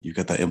foundation. You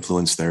got that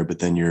influence there, but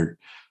then you're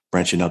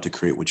branching out to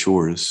create what's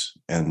yours.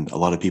 And a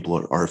lot of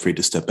people are afraid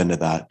to step into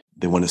that.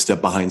 They want to step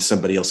behind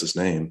somebody else's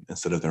name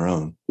instead of their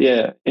own.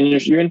 Yeah. And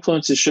your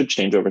influences should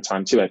change over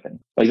time too, I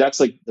think. Like that's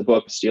like the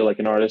book, Steal Like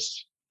an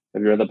Artist.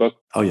 Have you read the book?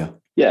 Oh yeah.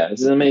 Yeah.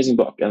 It's an amazing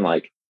book. And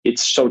like,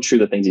 it's so true,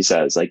 the things he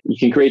says. Like you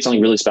can create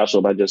something really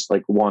special by just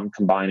like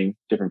combining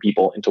different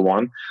people into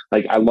one.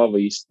 Like I love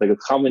what you like. The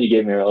compliment you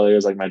gave me earlier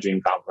is like my dream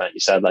compliment.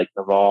 You said like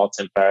Naval,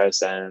 Tim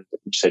Ferriss, and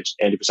you said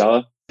Andy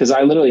Frisella. Because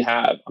I literally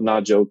I'm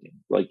not joking,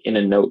 like in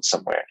a note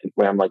somewhere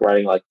where I'm like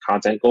writing like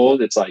content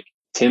goals. It's like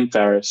Tim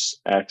Ferriss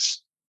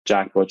X,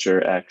 Jack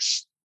Butcher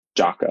X,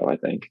 Jocko, I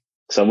think.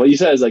 So what you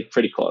said is like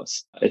pretty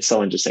close. It's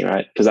so interesting,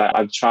 right? Because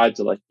I've tried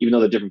to like, even though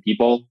they're different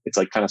people, it's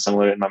like kind of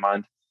similar in my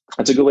mind.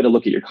 That's a good way to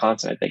look at your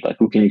content, I think. Like,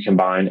 who can you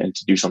combine and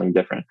to do something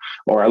different?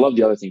 Or I love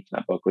the other thing from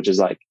that book, which is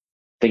like,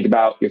 think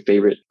about your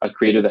favorite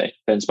creator that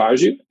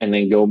inspires you, and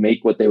then go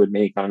make what they would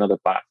make on another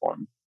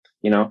platform.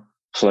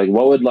 So like,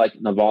 what would like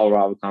Naval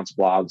Ravikant's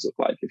blogs look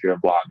like if you're a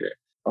blogger,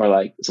 or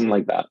like something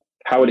like that?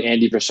 How would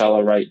Andy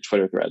Frisella write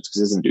Twitter threads? Because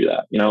he doesn't do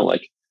that.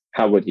 Like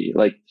how would he?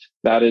 Like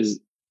that is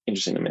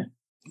interesting to me.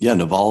 Yeah,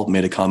 Naval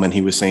made a comment.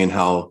 He was saying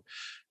how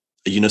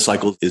a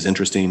unicycle is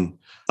interesting.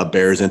 A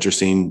bear is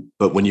interesting,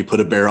 but when you put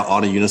a bear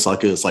on a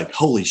unicycle, it's like,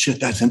 holy shit,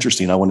 that's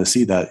interesting. I want to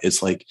see that.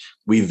 It's like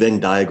we Venn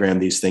diagram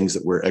these things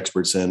that we're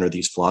experts in, or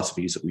these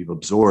philosophies that we've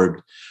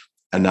absorbed.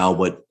 And now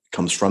what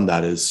comes from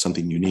that is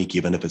something unique,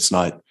 even if it's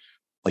not,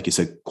 like you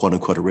said, quote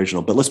unquote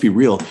original. But let's be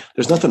real.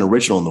 There's nothing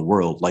original in the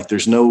world. Like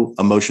there's no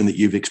emotion that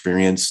you've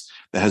experienced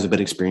that hasn't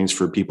been experienced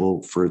for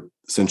people for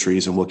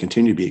centuries and will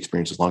continue to be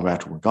experienced as long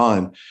after we're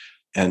gone.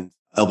 And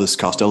Elvis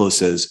Costello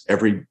says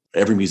every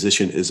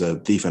musician is a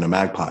thief and a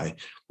magpie.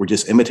 We're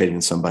just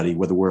imitating somebody,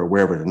 whether we're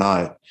aware of it or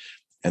not.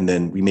 And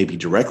then we may be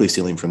directly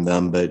stealing from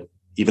them. But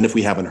even if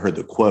we haven't heard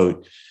the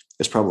quote,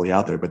 it's probably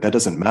out there. But that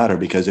doesn't matter,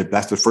 because if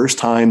that's the first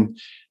time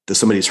that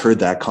somebody's heard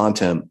that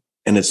content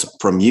and it's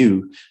from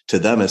you to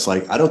them, it's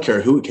like, I don't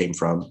care who it came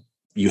from.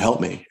 You help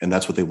me. And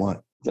that's what they want.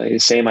 Like the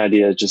same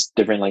idea, just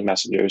different like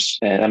messengers.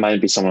 And that might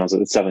be someone else.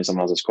 It's definitely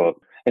someone else's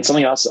quote. And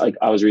something else, like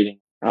I was reading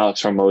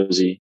Alex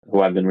Hormozi,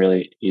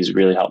 who he's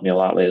really helped me a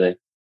lot lately.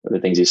 The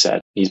things he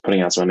said, he's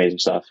putting out some amazing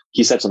stuff.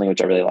 He said something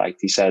which I really liked.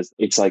 He says,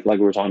 it's like we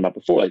were talking about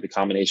before, like the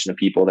combination of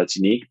people that's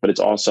unique, but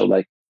it's also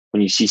like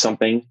when you see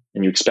something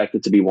and you expect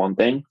it to be one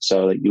thing.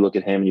 So like you look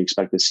at him and you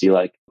expect to see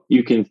like,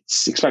 you can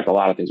expect a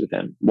lot of things with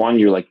him. One,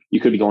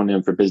 you could be going to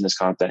him for business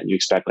content and you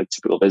expect like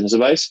typical business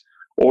advice,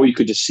 or you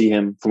could just see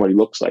him from what he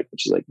looks like,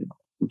 which is like,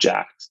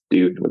 jacked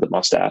dude with a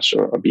mustache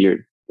or a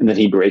beard. And then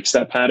he breaks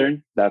that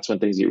pattern. That's when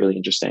things get really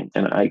interesting.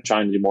 And I'm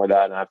trying to do more of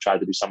that. And I've tried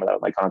to do some of that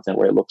with my content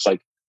where it looks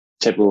like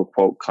typical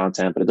quote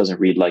content, but it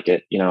doesn't read like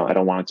it. I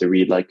don't want it to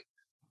read like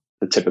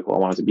the typical. I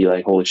want it to be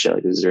like, holy shit,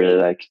 like this is really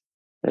like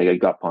a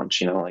gut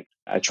punch, like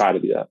I try to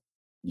do that.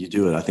 You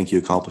do it. I think you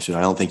accomplish it.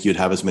 I don't think you'd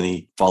have as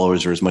many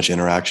followers or as much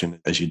interaction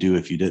as you do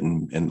if you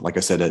didn't. And like I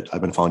said,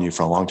 I've been following you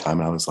for a long time.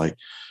 And I was like,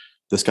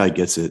 this guy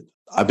gets it.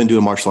 I've been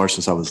doing martial arts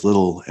since I was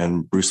little,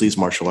 and Bruce Lee's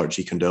martial art,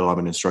 Jeet Kune Do. I'm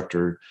an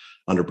instructor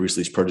under Bruce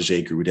Lee's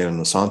protege, Guru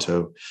Daniel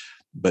Nosanto.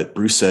 But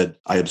Bruce said,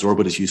 I absorb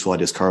what is useful, I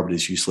discard what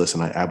is useless,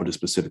 and I add what is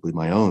specifically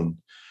my own.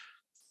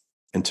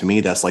 And to me,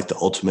 that's like the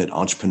ultimate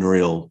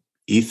entrepreneurial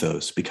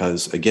ethos,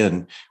 because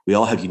again, we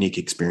all have unique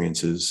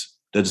experiences.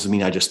 That doesn't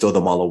mean I just throw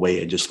them all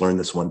away and just learn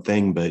this one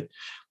thing, but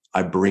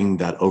I bring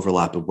that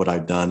overlap of what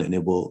I've done, and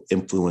it will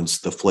influence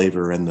the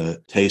flavor and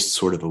the taste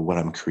sort of what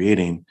I'm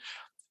creating.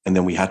 And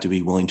then we have to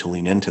be willing to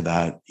lean into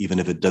that, even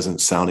if it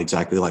doesn't sound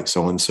exactly like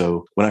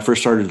so-and-so. When I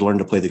first started to learn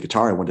to play the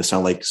guitar, I wanted to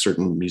sound like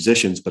certain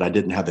musicians, but I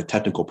didn't have the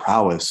technical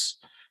prowess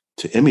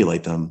to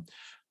emulate them.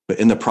 But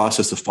in the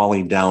process of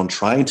falling down,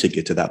 trying to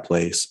get to that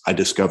place, I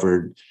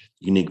discovered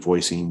unique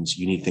voicings,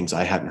 unique things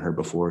I hadn't heard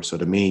before. So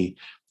to me,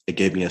 it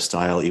gave me a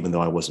style, even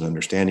though I wasn't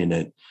understanding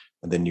it.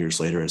 And then years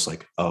later, it's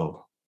like,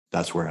 oh,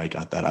 that's where I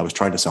got that. I was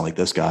trying to sound like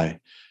this guy.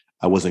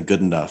 I wasn't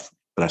good enough,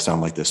 but I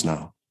sound like this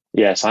now.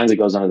 Yeah, signs it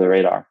goes under the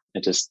radar.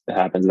 It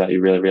happens without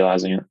you really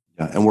realizing it.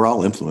 Yeah, and we're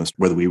all influenced,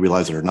 whether we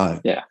realize it or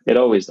not. Yeah, it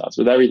always does.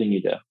 With everything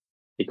you do,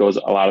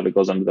 a lot of it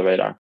goes under the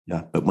radar.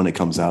 Yeah, but when it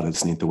comes out,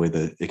 it's neat the way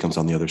that it comes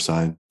on the other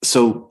side.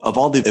 So of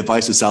all the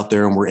advice that's out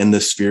there, and we're in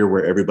this sphere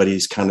where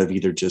everybody's kind of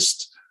either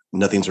just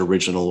nothing's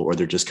original or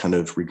they're just kind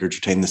of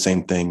regurgitating the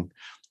same thing,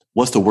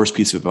 what's the worst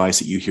piece of advice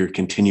that you hear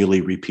continually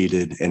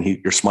repeated and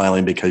you're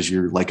smiling because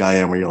you're like I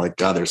am, where you're like,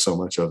 God, there's so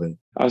much of it?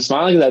 I'm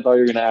smiling because I thought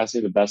you were going to ask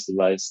me the best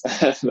advice.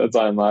 That's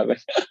why I'm laughing.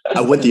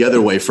 I went the other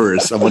way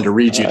first. I wanted to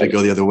read you to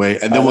go the other way,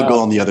 and then we'll go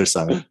on the other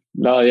side.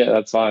 No, yeah,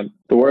 that's fine.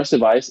 The worst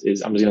advice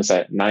is, I'm just going to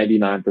say it,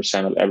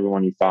 99% of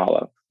everyone you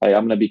follow. Like,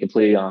 I'm going to be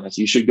completely honest.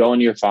 You should go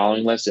into your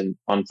following list and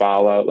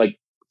unfollow. Like,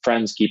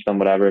 friends, keep them,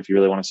 whatever, if you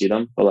really want to see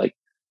them. But like,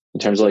 in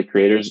terms of like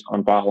creators,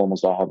 unfollow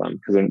almost all of them,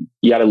 because then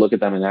you got to look at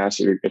them and ask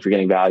if you're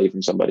getting value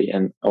from somebody.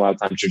 And a lot of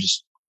times you're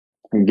just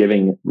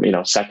giving,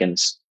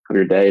 seconds of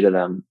your day to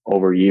them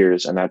over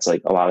years. And that's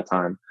like a lot of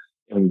time.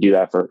 And when you do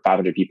that for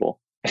 500 people,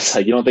 it's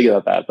like, you don't think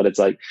about that, but it's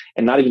like,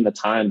 and not even the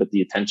time, but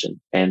the attention.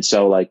 And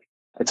so like,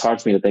 it's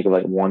hard for me to think of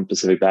like one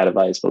specific bad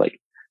advice, but like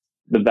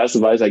the best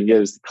advice I can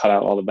give is to cut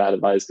out all the bad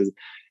advice. Because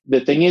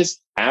the thing is,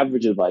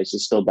 average advice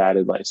is still bad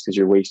advice because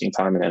you're wasting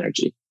time and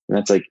energy. And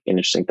that's like an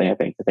interesting thing, I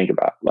think, to think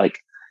about. Like,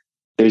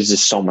 there's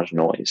just so much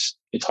noise.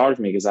 It's hard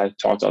for me because I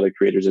talk to other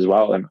creators as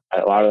well. And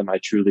a lot of them, I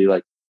truly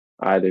like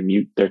either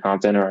mute their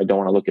content or I don't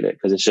want to look at it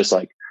because it's just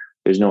like,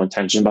 there's no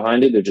intention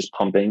behind it. They're just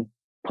pumping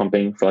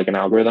for like an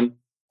algorithm.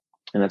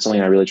 And that's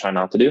something I really try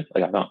not to do.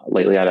 Like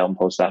lately I don't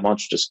post that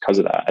much just because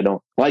of that. I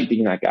don't like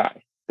being that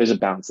guy. There's a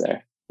balance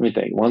there. Let me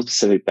think. One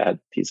specific bad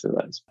piece of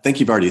advice. I think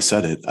you've already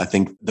said it. I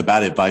think the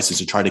bad advice is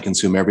to try to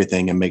consume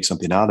everything and make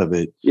something out of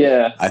it.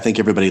 Yeah. I think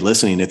everybody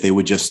listening, if they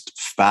would just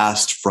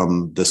fast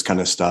from this kind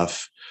of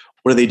stuff,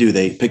 what do?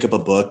 They pick up a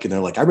book and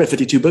they're like, I read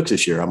 52 books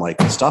this year. I'm like,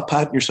 stop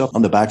patting yourself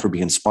on the back for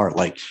being smart.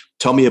 Like,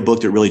 tell me a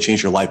book that really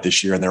changed your life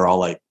this year. And they're all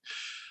like,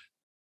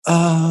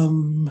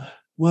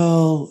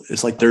 well,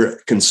 it's like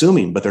they're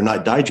consuming, but they're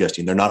not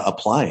digesting. They're not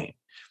applying.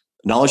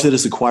 Knowledge that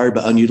is acquired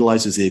but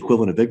unutilized is the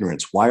equivalent of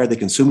ignorance. Why are they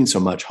consuming so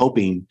much,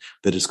 hoping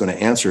that it's going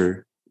to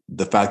answer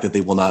the fact that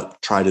they will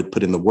not try to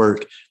put in the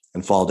work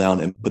and fall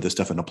down and put this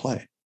stuff into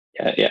play?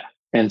 Yeah.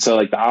 And so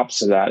like the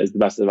opposite of that is the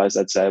best advice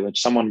I'd say,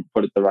 which someone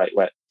put it the right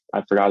way.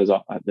 I forgot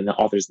the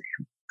author's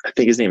name. I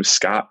think his name is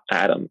Scott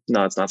Adams.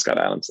 No, it's not Scott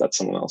Adams. That's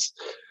someone else.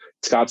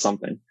 Scott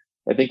something.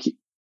 I think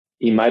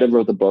he might have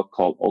wrote the book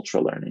called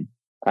Ultra Learning.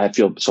 I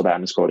feel so bad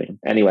misquoting him.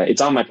 Anyway,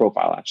 it's on my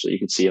profile, actually. You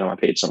can see it on my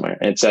page somewhere.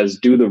 And it says,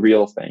 do the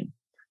real thing.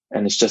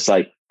 And it's just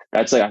like,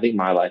 that's like, I think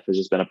my life has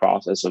just been a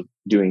process of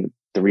doing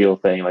the real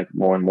thing, like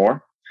more and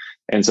more.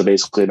 And so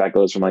basically that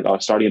goes from like,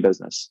 starting a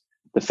business.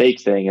 The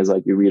fake thing is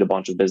like you read a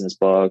bunch of business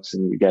books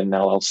and you get an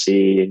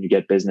LLC and you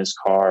get business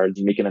cards,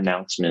 you make an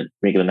announcement.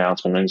 I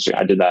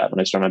did that when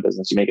I started my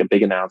business. You make a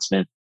big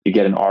announcement, you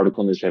get an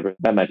article in the newspaper.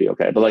 That might be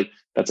okay. But like,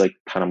 that's like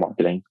kind of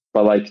marketing,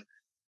 but like,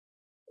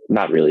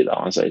 not really though,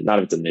 honestly, not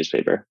if it's in the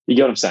newspaper. You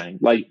get what I'm saying?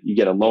 Like you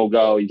get a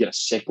logo, you get a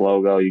sick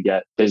logo, you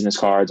get business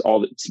cards, all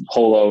the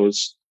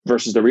polos,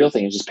 versus the real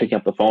thing is just picking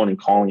up the phone and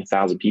calling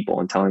 1,000 people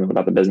and telling them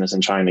about the business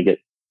and trying to get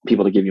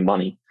people to give you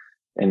money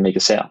and make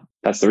a sale.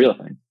 That's the real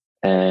thing.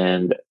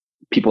 And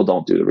people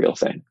don't do the real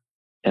thing.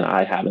 And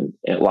I haven't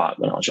a lot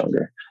when I was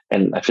younger.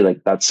 And I feel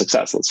like that's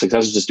success.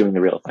 Success is just doing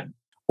the real thing.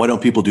 Why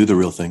don't people do the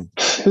real thing?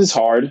 It's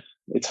hard.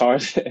 It's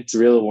hard. It's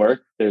real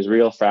work. There's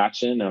real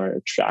fraction or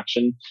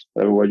attraction,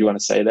 whatever word you want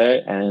to say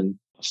there. And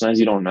sometimes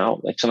you don't know.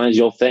 Like sometimes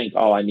you'll think,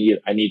 oh, I need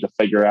to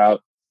figure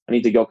out, I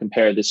need to go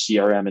compare this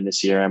CRM and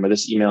this CRM or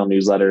this email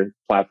newsletter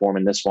platform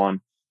and this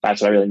one.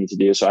 That's what I really need to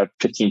do. So I have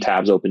 15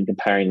 tabs open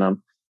comparing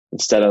them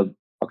instead of,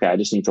 okay, I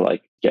just need to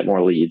like get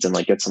more leads and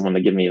like get someone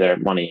to give me their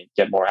money,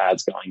 get more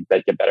ads going,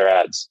 get better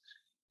ads.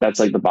 That's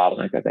like the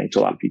bottleneck, I think, to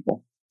a lot of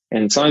people.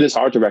 And sometimes it's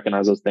hard to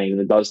recognize those things. And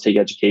it does take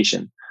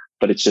education,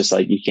 but it's just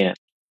like, you can't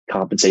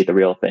compensate the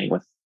real thing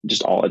with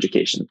just all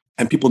education.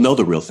 And people know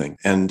the real thing.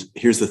 And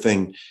here's the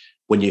thing.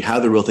 When you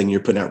have the real thing,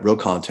 you're putting out real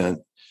content,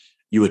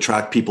 you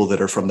attract people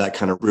that are from that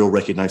kind of real,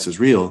 recognized as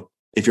real.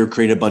 If you're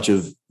creating a bunch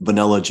of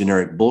vanilla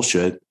generic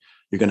bullshit,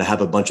 you're going to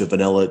have a bunch of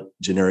vanilla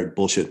generic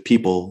bullshit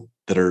people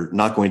that are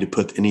not going to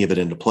put any of it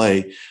into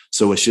play.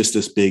 So it's just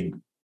this big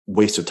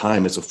waste of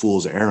time. It's a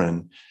fool's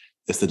errand.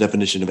 It's the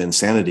definition of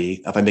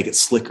insanity. If I make it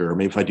slicker, or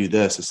maybe if I do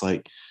this, it's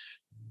like,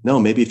 No,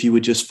 maybe if you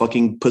would just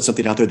fucking put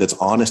something out there that's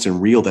honest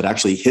and real that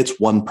actually hits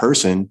one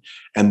person,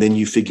 and then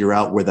you figure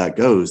out where that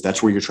goes.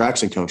 That's where your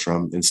traction comes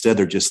from. Instead,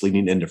 they're just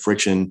leading into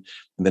friction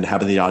and then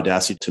having the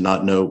audacity to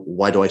not know,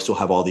 why do I still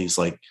have all these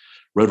like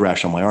road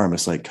rash on my arm?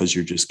 It's like, because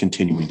you're just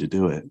continuing to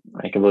do it.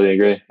 I completely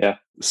agree. Yeah.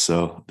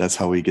 So that's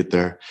how we get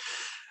there.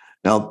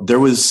 Now, there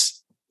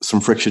was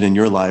some friction in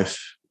your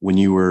life when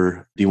you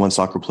were D1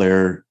 soccer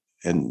player,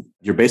 and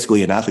you're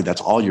basically an athlete.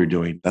 That's all you're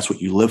doing. That's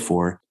what you live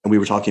for. And we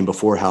were talking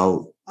before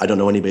how I don't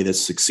know anybody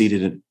that's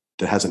succeeded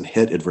that hasn't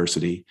hit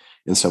adversity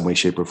in some way,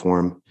 shape, or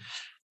form.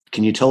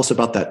 Can you tell us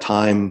about that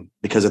time?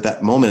 Because at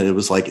that moment,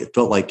 it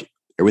felt like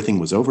everything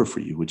was over for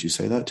you. Would you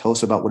say that? Tell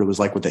us about what it was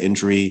like with the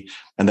injury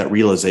and that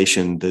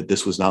realization that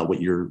this was not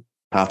what your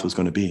path was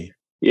going to be.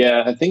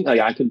 Yeah, I think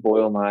like I could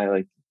boil my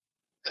like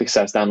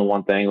success down to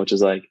one thing, which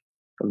is like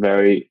a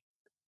very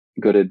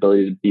good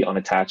ability to be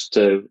unattached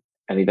to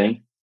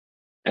anything.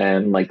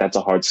 And like, that's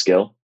a hard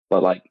skill,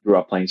 but like grew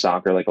up playing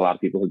soccer, like a lot of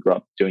people who grew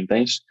up doing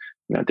things,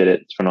 did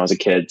it from when I was a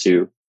kid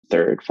to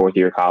third, fourth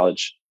year of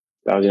college.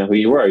 That was, who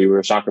you were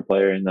a soccer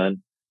player. And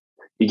then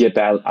you get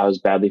bad. I was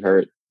badly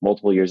hurt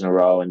multiple years in a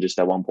row. And just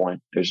at one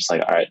point it was just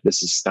like, all right,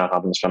 this is not how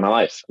I'm going to spend my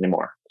life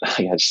anymore.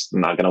 I'm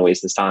not going to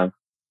waste this time.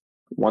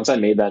 Once I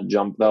made that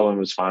jump though, and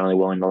was finally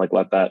willing to like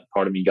let that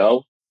part of me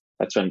go,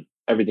 that's when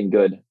everything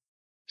good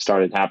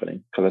started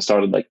happening. Cause I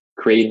started like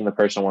creating the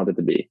person I wanted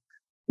to be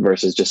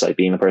versus just like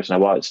being the person I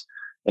was.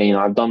 And,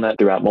 I've done that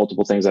throughout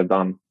multiple things I've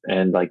done.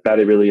 And like that,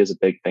 it really is a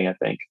big thing, I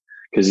think,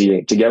 because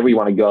to get where you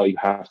want to go, you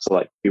have to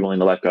like be willing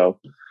to let go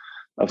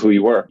of who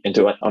you were and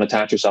to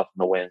unattach yourself from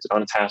the wins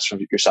and unattach from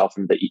yourself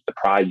from the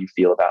pride you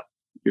feel about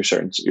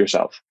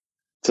yourself.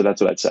 So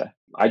that's what I'd say.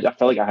 I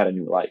felt like I had a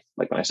new life,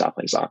 like when I stopped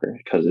playing soccer,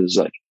 because it was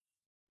like,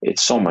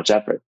 it's so much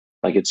effort,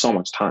 like it's so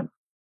much time.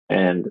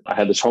 And I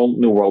had this whole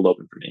new world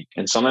open for me.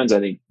 And sometimes I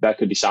think that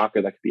could be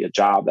soccer, that could be a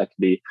job, that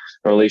could be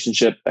a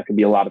relationship, that could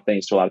be a lot of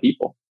things to a lot of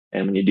people.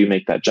 And when you do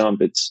make that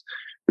jump, it's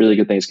really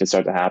good things can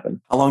start to happen.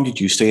 How long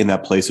did you stay in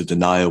that place of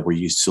denial where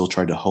you still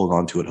tried to hold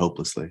on to it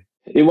hopelessly?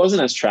 It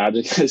wasn't as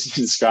tragic as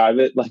you describe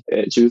it. Like,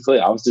 truthfully,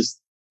 I was just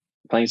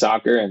playing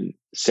soccer and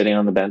sitting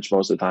on the bench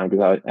most of the time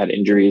because I had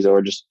injuries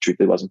or just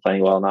truthfully wasn't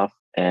playing well enough.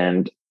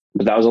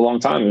 But that was a long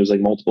time. It was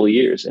like multiple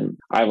years. And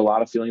I have a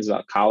lot of feelings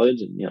about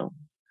college, and,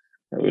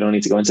 we don't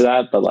need to go into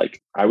that, but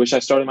like, I wish I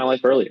started my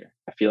life earlier.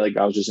 I feel like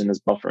I was just in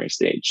this buffering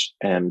stage,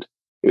 and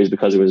it was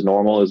because it was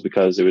normal. It was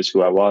because it was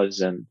who I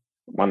was. And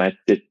when I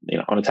did,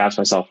 unattach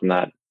myself from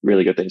that,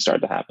 really good things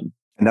started to happen.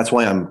 And that's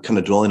why I'm kind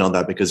of dwelling on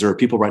that, because there are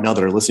people right now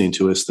that are listening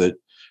to us that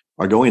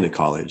are going to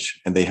college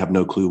and they have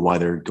no clue why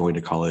they're going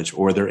to college,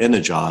 or they're in a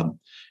job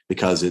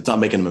because it's not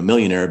making them a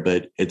millionaire,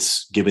 but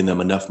it's giving them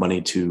enough money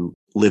to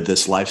live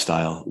this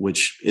lifestyle,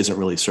 which isn't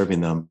really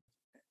serving them.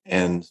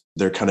 And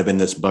they're kind of in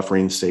this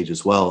buffering stage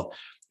as well.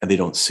 And they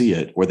don't see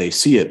it, or they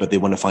see it, but they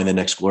want to find the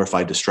next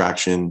glorified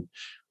distraction,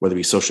 whether it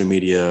be social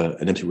media,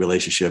 an empty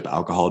relationship,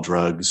 alcohol,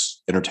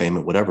 drugs,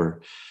 entertainment,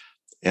 whatever.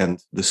 And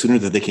the sooner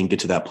that they can get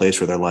to that place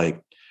where they're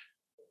like,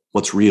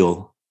 what's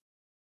real?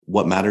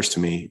 What matters to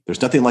me?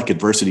 There's nothing like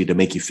adversity to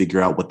make you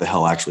figure out what the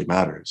hell actually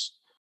matters.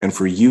 And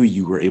for you,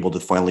 you were able to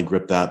finally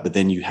grip that, but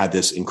then you had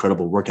this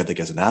incredible work ethic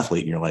as an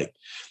athlete. And you're like,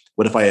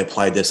 what if I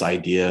applied this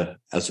idea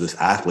as this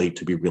athlete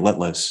to be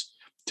relentless,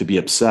 to be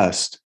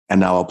obsessed, and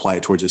now apply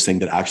it towards this thing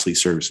that actually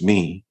serves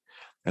me?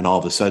 And all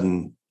of a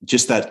sudden,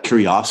 just that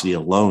curiosity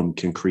alone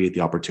can create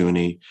the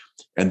opportunity.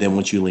 And then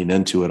once you lean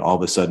into it, all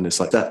of a sudden, it's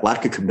like that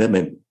lack of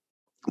commitment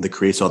that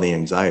creates all the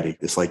anxiety.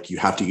 It's like you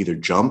have to either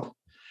jump.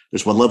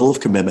 There's one level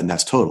of commitment, and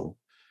that's total.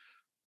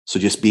 So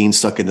just being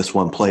stuck in this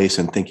one place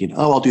and thinking,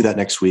 oh, I'll do that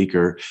next week,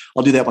 or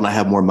I'll do that when I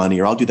have more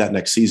money, or I'll do that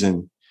next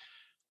season.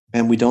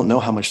 And we don't know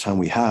how much time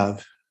we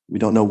have. We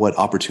don't know what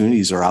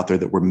opportunities are out there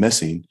that we're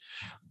missing.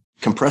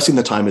 Compressing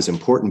the time is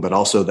important, but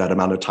also that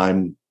amount of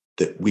time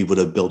that we would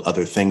have built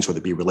other things, whether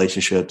it be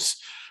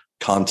relationships,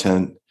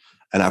 content,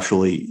 and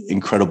actually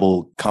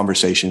incredible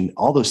conversation.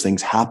 All those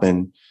things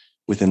happen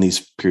within these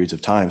periods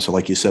of time. So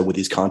like you said, with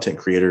these content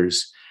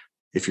creators,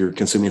 if you're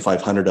consuming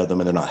 500 of them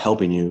and they're not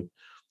helping you,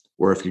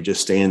 or if you're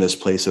just staying in this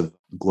place of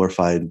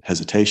glorified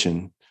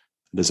hesitation,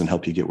 it doesn't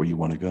help you get where you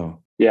want to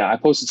go. Yeah, I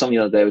posted something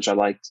the other day, which I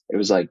liked. It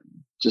was like,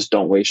 just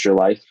don't waste your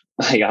life.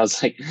 Like, I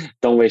was like,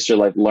 don't waste your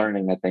life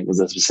learning, I think was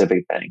a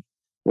specific thing,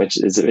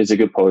 which is a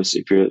good post.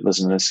 If you're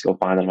listening to this, go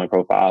find it on my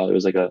profile. It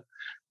was like a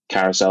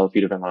carousel, a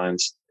few different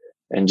lines.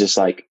 And just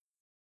like,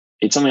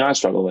 it's something I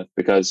struggle with,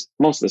 because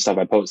most of the stuff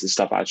I post is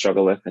stuff I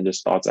struggle with and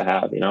just thoughts I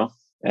have,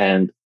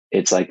 and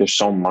it's like, there's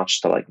so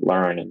much to like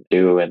learn and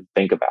do and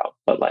think about,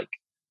 but like,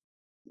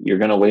 you're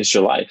going to waste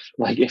your life.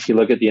 Like, if you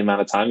look at the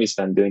amount of time you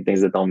spend doing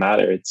things that don't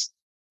matter, it's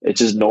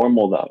just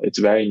normal though. It's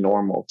very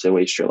normal to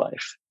waste your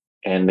life.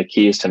 And the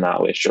key is to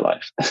not waste your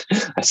life.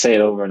 I say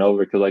it over and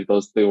over because like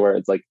those three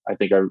words, like I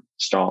think are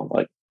strong.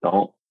 Like,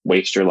 don't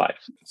waste your life.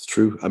 It's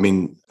true. I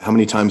mean, how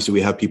many times do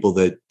we have people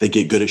that they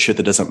get good at shit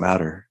that doesn't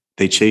matter?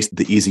 They chase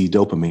the easy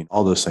dopamine,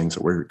 all those things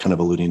that we're kind of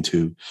alluding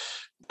to.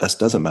 That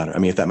doesn't matter. I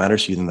mean, if that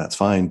matters to you, then that's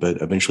fine.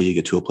 But eventually you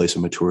get to a place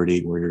of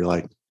maturity where you're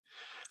like,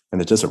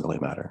 And it doesn't really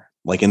matter.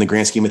 Like in the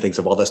grand scheme of things,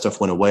 if all that stuff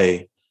went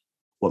away,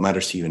 what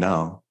matters to you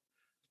now?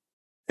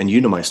 And you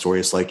know my story.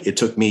 It's like, it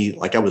took me,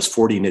 like I was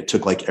 40 and it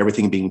took like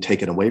everything being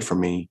taken away from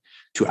me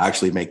to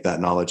actually make that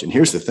knowledge. And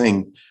here's the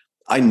thing.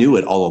 I knew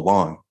it all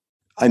along.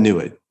 I knew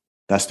it.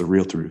 That's the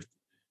real truth.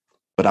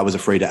 But I was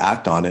afraid to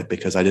act on it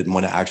because I didn't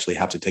want to actually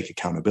have to take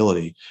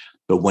accountability.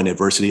 But when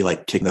adversity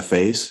like kicked in the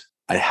face,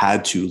 I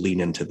had to lean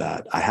into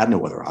that. I had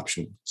no other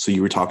option. So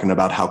you were talking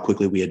about how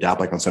quickly we adapt,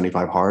 like on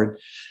 75 Hard.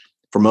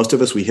 For most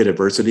of us, we hit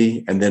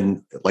adversity, and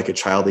then like a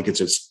child that gets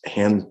its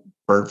hand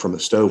burnt from the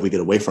stove, we get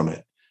away from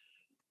it.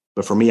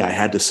 But for me, I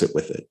had to sit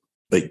with it.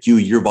 But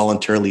you're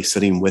voluntarily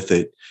sitting with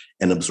it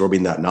and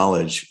absorbing that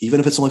knowledge.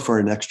 Even if it's only for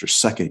an extra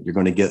second, you're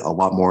going to get a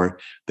lot more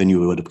than you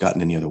would have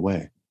gotten any other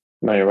way.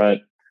 No, you're right.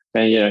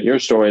 And your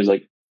story is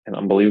like an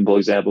unbelievable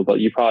example,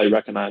 but you probably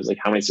recognize like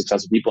how many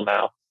successful people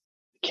now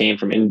came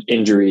from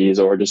injuries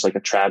or just like a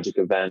tragic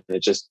event.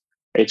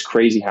 It's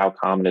crazy how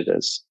common it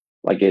is.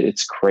 Like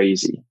it's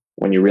crazy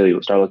when you really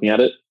start looking at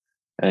it.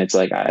 And it's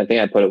like, I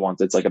think I put it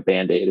once, it's like a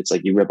Band-Aid. It's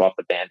like you rip off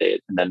the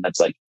Band-Aid and then that's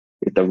like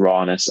if the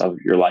rawness of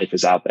your life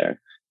is out there.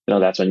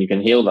 That's when you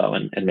can heal though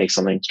and make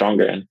something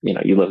stronger. And,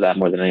 you live that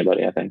more than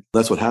anybody, I think.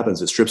 That's what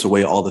happens. It strips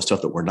away all the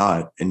stuff that we're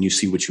not, and you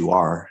see what you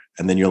are.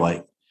 And then you're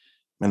like,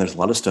 man, there's a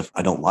lot of stuff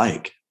I don't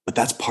like, but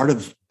that's part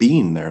of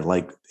being there.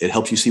 Like it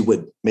helps you see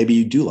what maybe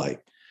you do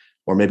like,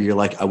 or maybe you're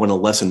like, I want to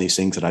lessen these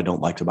things that I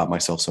don't like about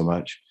myself so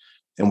much.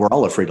 And we're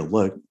all afraid to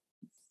look.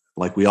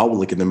 Like we all will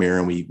look in the mirror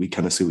and we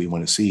kind of see what we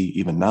want to see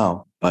even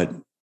now. But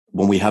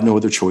when we have no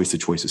other choice, the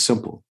choice is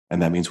simple.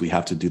 And that means we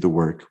have to do the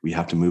work. We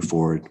have to move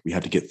forward. We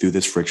have to get through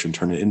this friction,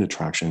 turn it into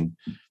traction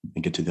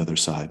and get to the other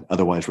side.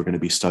 Otherwise, we're going to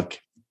be stuck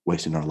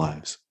wasting our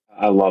lives.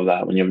 I love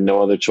that. When you have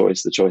no other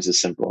choice, the choice is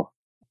simple.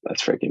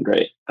 That's freaking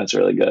great. That's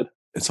really good.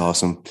 It's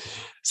awesome.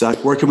 Zach,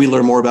 where can we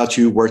learn more about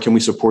you? Where can we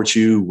support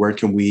you? Where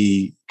can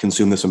we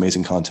consume this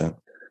amazing content?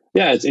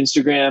 Yeah, it's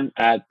Instagram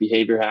at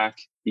Behavior Hack,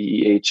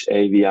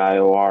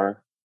 BehaviorHack.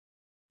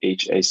 I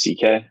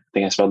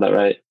think I spelled that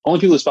right. Only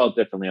people who spell it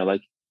differently are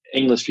like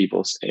English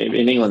people.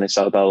 In England, they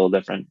spell it a little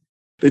different.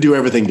 They do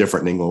everything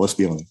different in England. Let's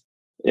be honest.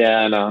 Yeah,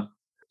 I know.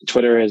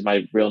 Twitter is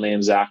my real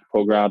name, Zach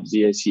Pogrob,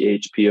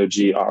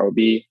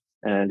 ZachPogrob.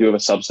 And I do have a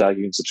Substack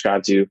you can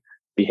subscribe to,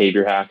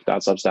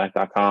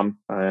 behaviorhack.substack.com.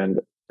 And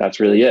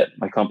that's really it.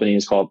 My company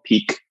is called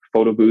Peak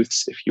Photo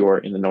Booths. If you're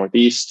in the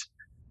Northeast,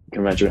 you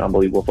can rent you an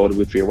unbelievable photo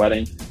booth for your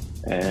wedding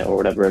or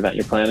whatever event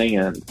you're planning.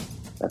 And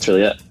that's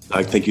really it.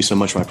 Thank you so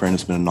much, my friend.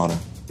 It's been an honor.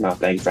 No,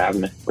 thank you for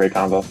having me. Great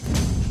convo.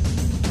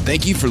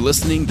 Thank you for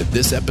listening to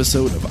this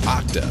episode of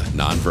Octa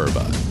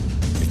Non-Verba.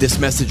 If this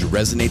message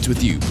resonates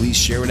with you, please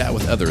share it out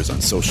with others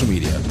on social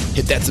media.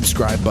 Hit that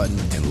subscribe button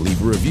and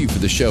leave a review for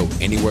the show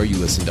anywhere you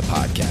listen to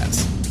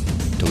podcasts.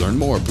 To learn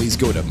more, please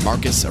go to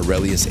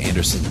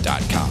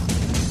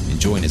MarcusAureliusAnderson.com and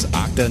join his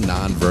Octa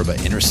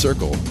Non-Verba Inner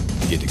Circle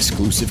to get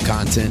exclusive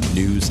content,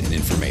 news, and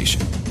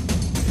information.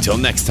 Until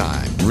next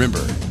time,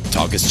 remember,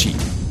 talk is cheap.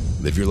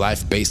 Live your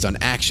life based on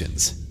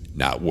actions,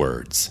 not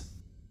words.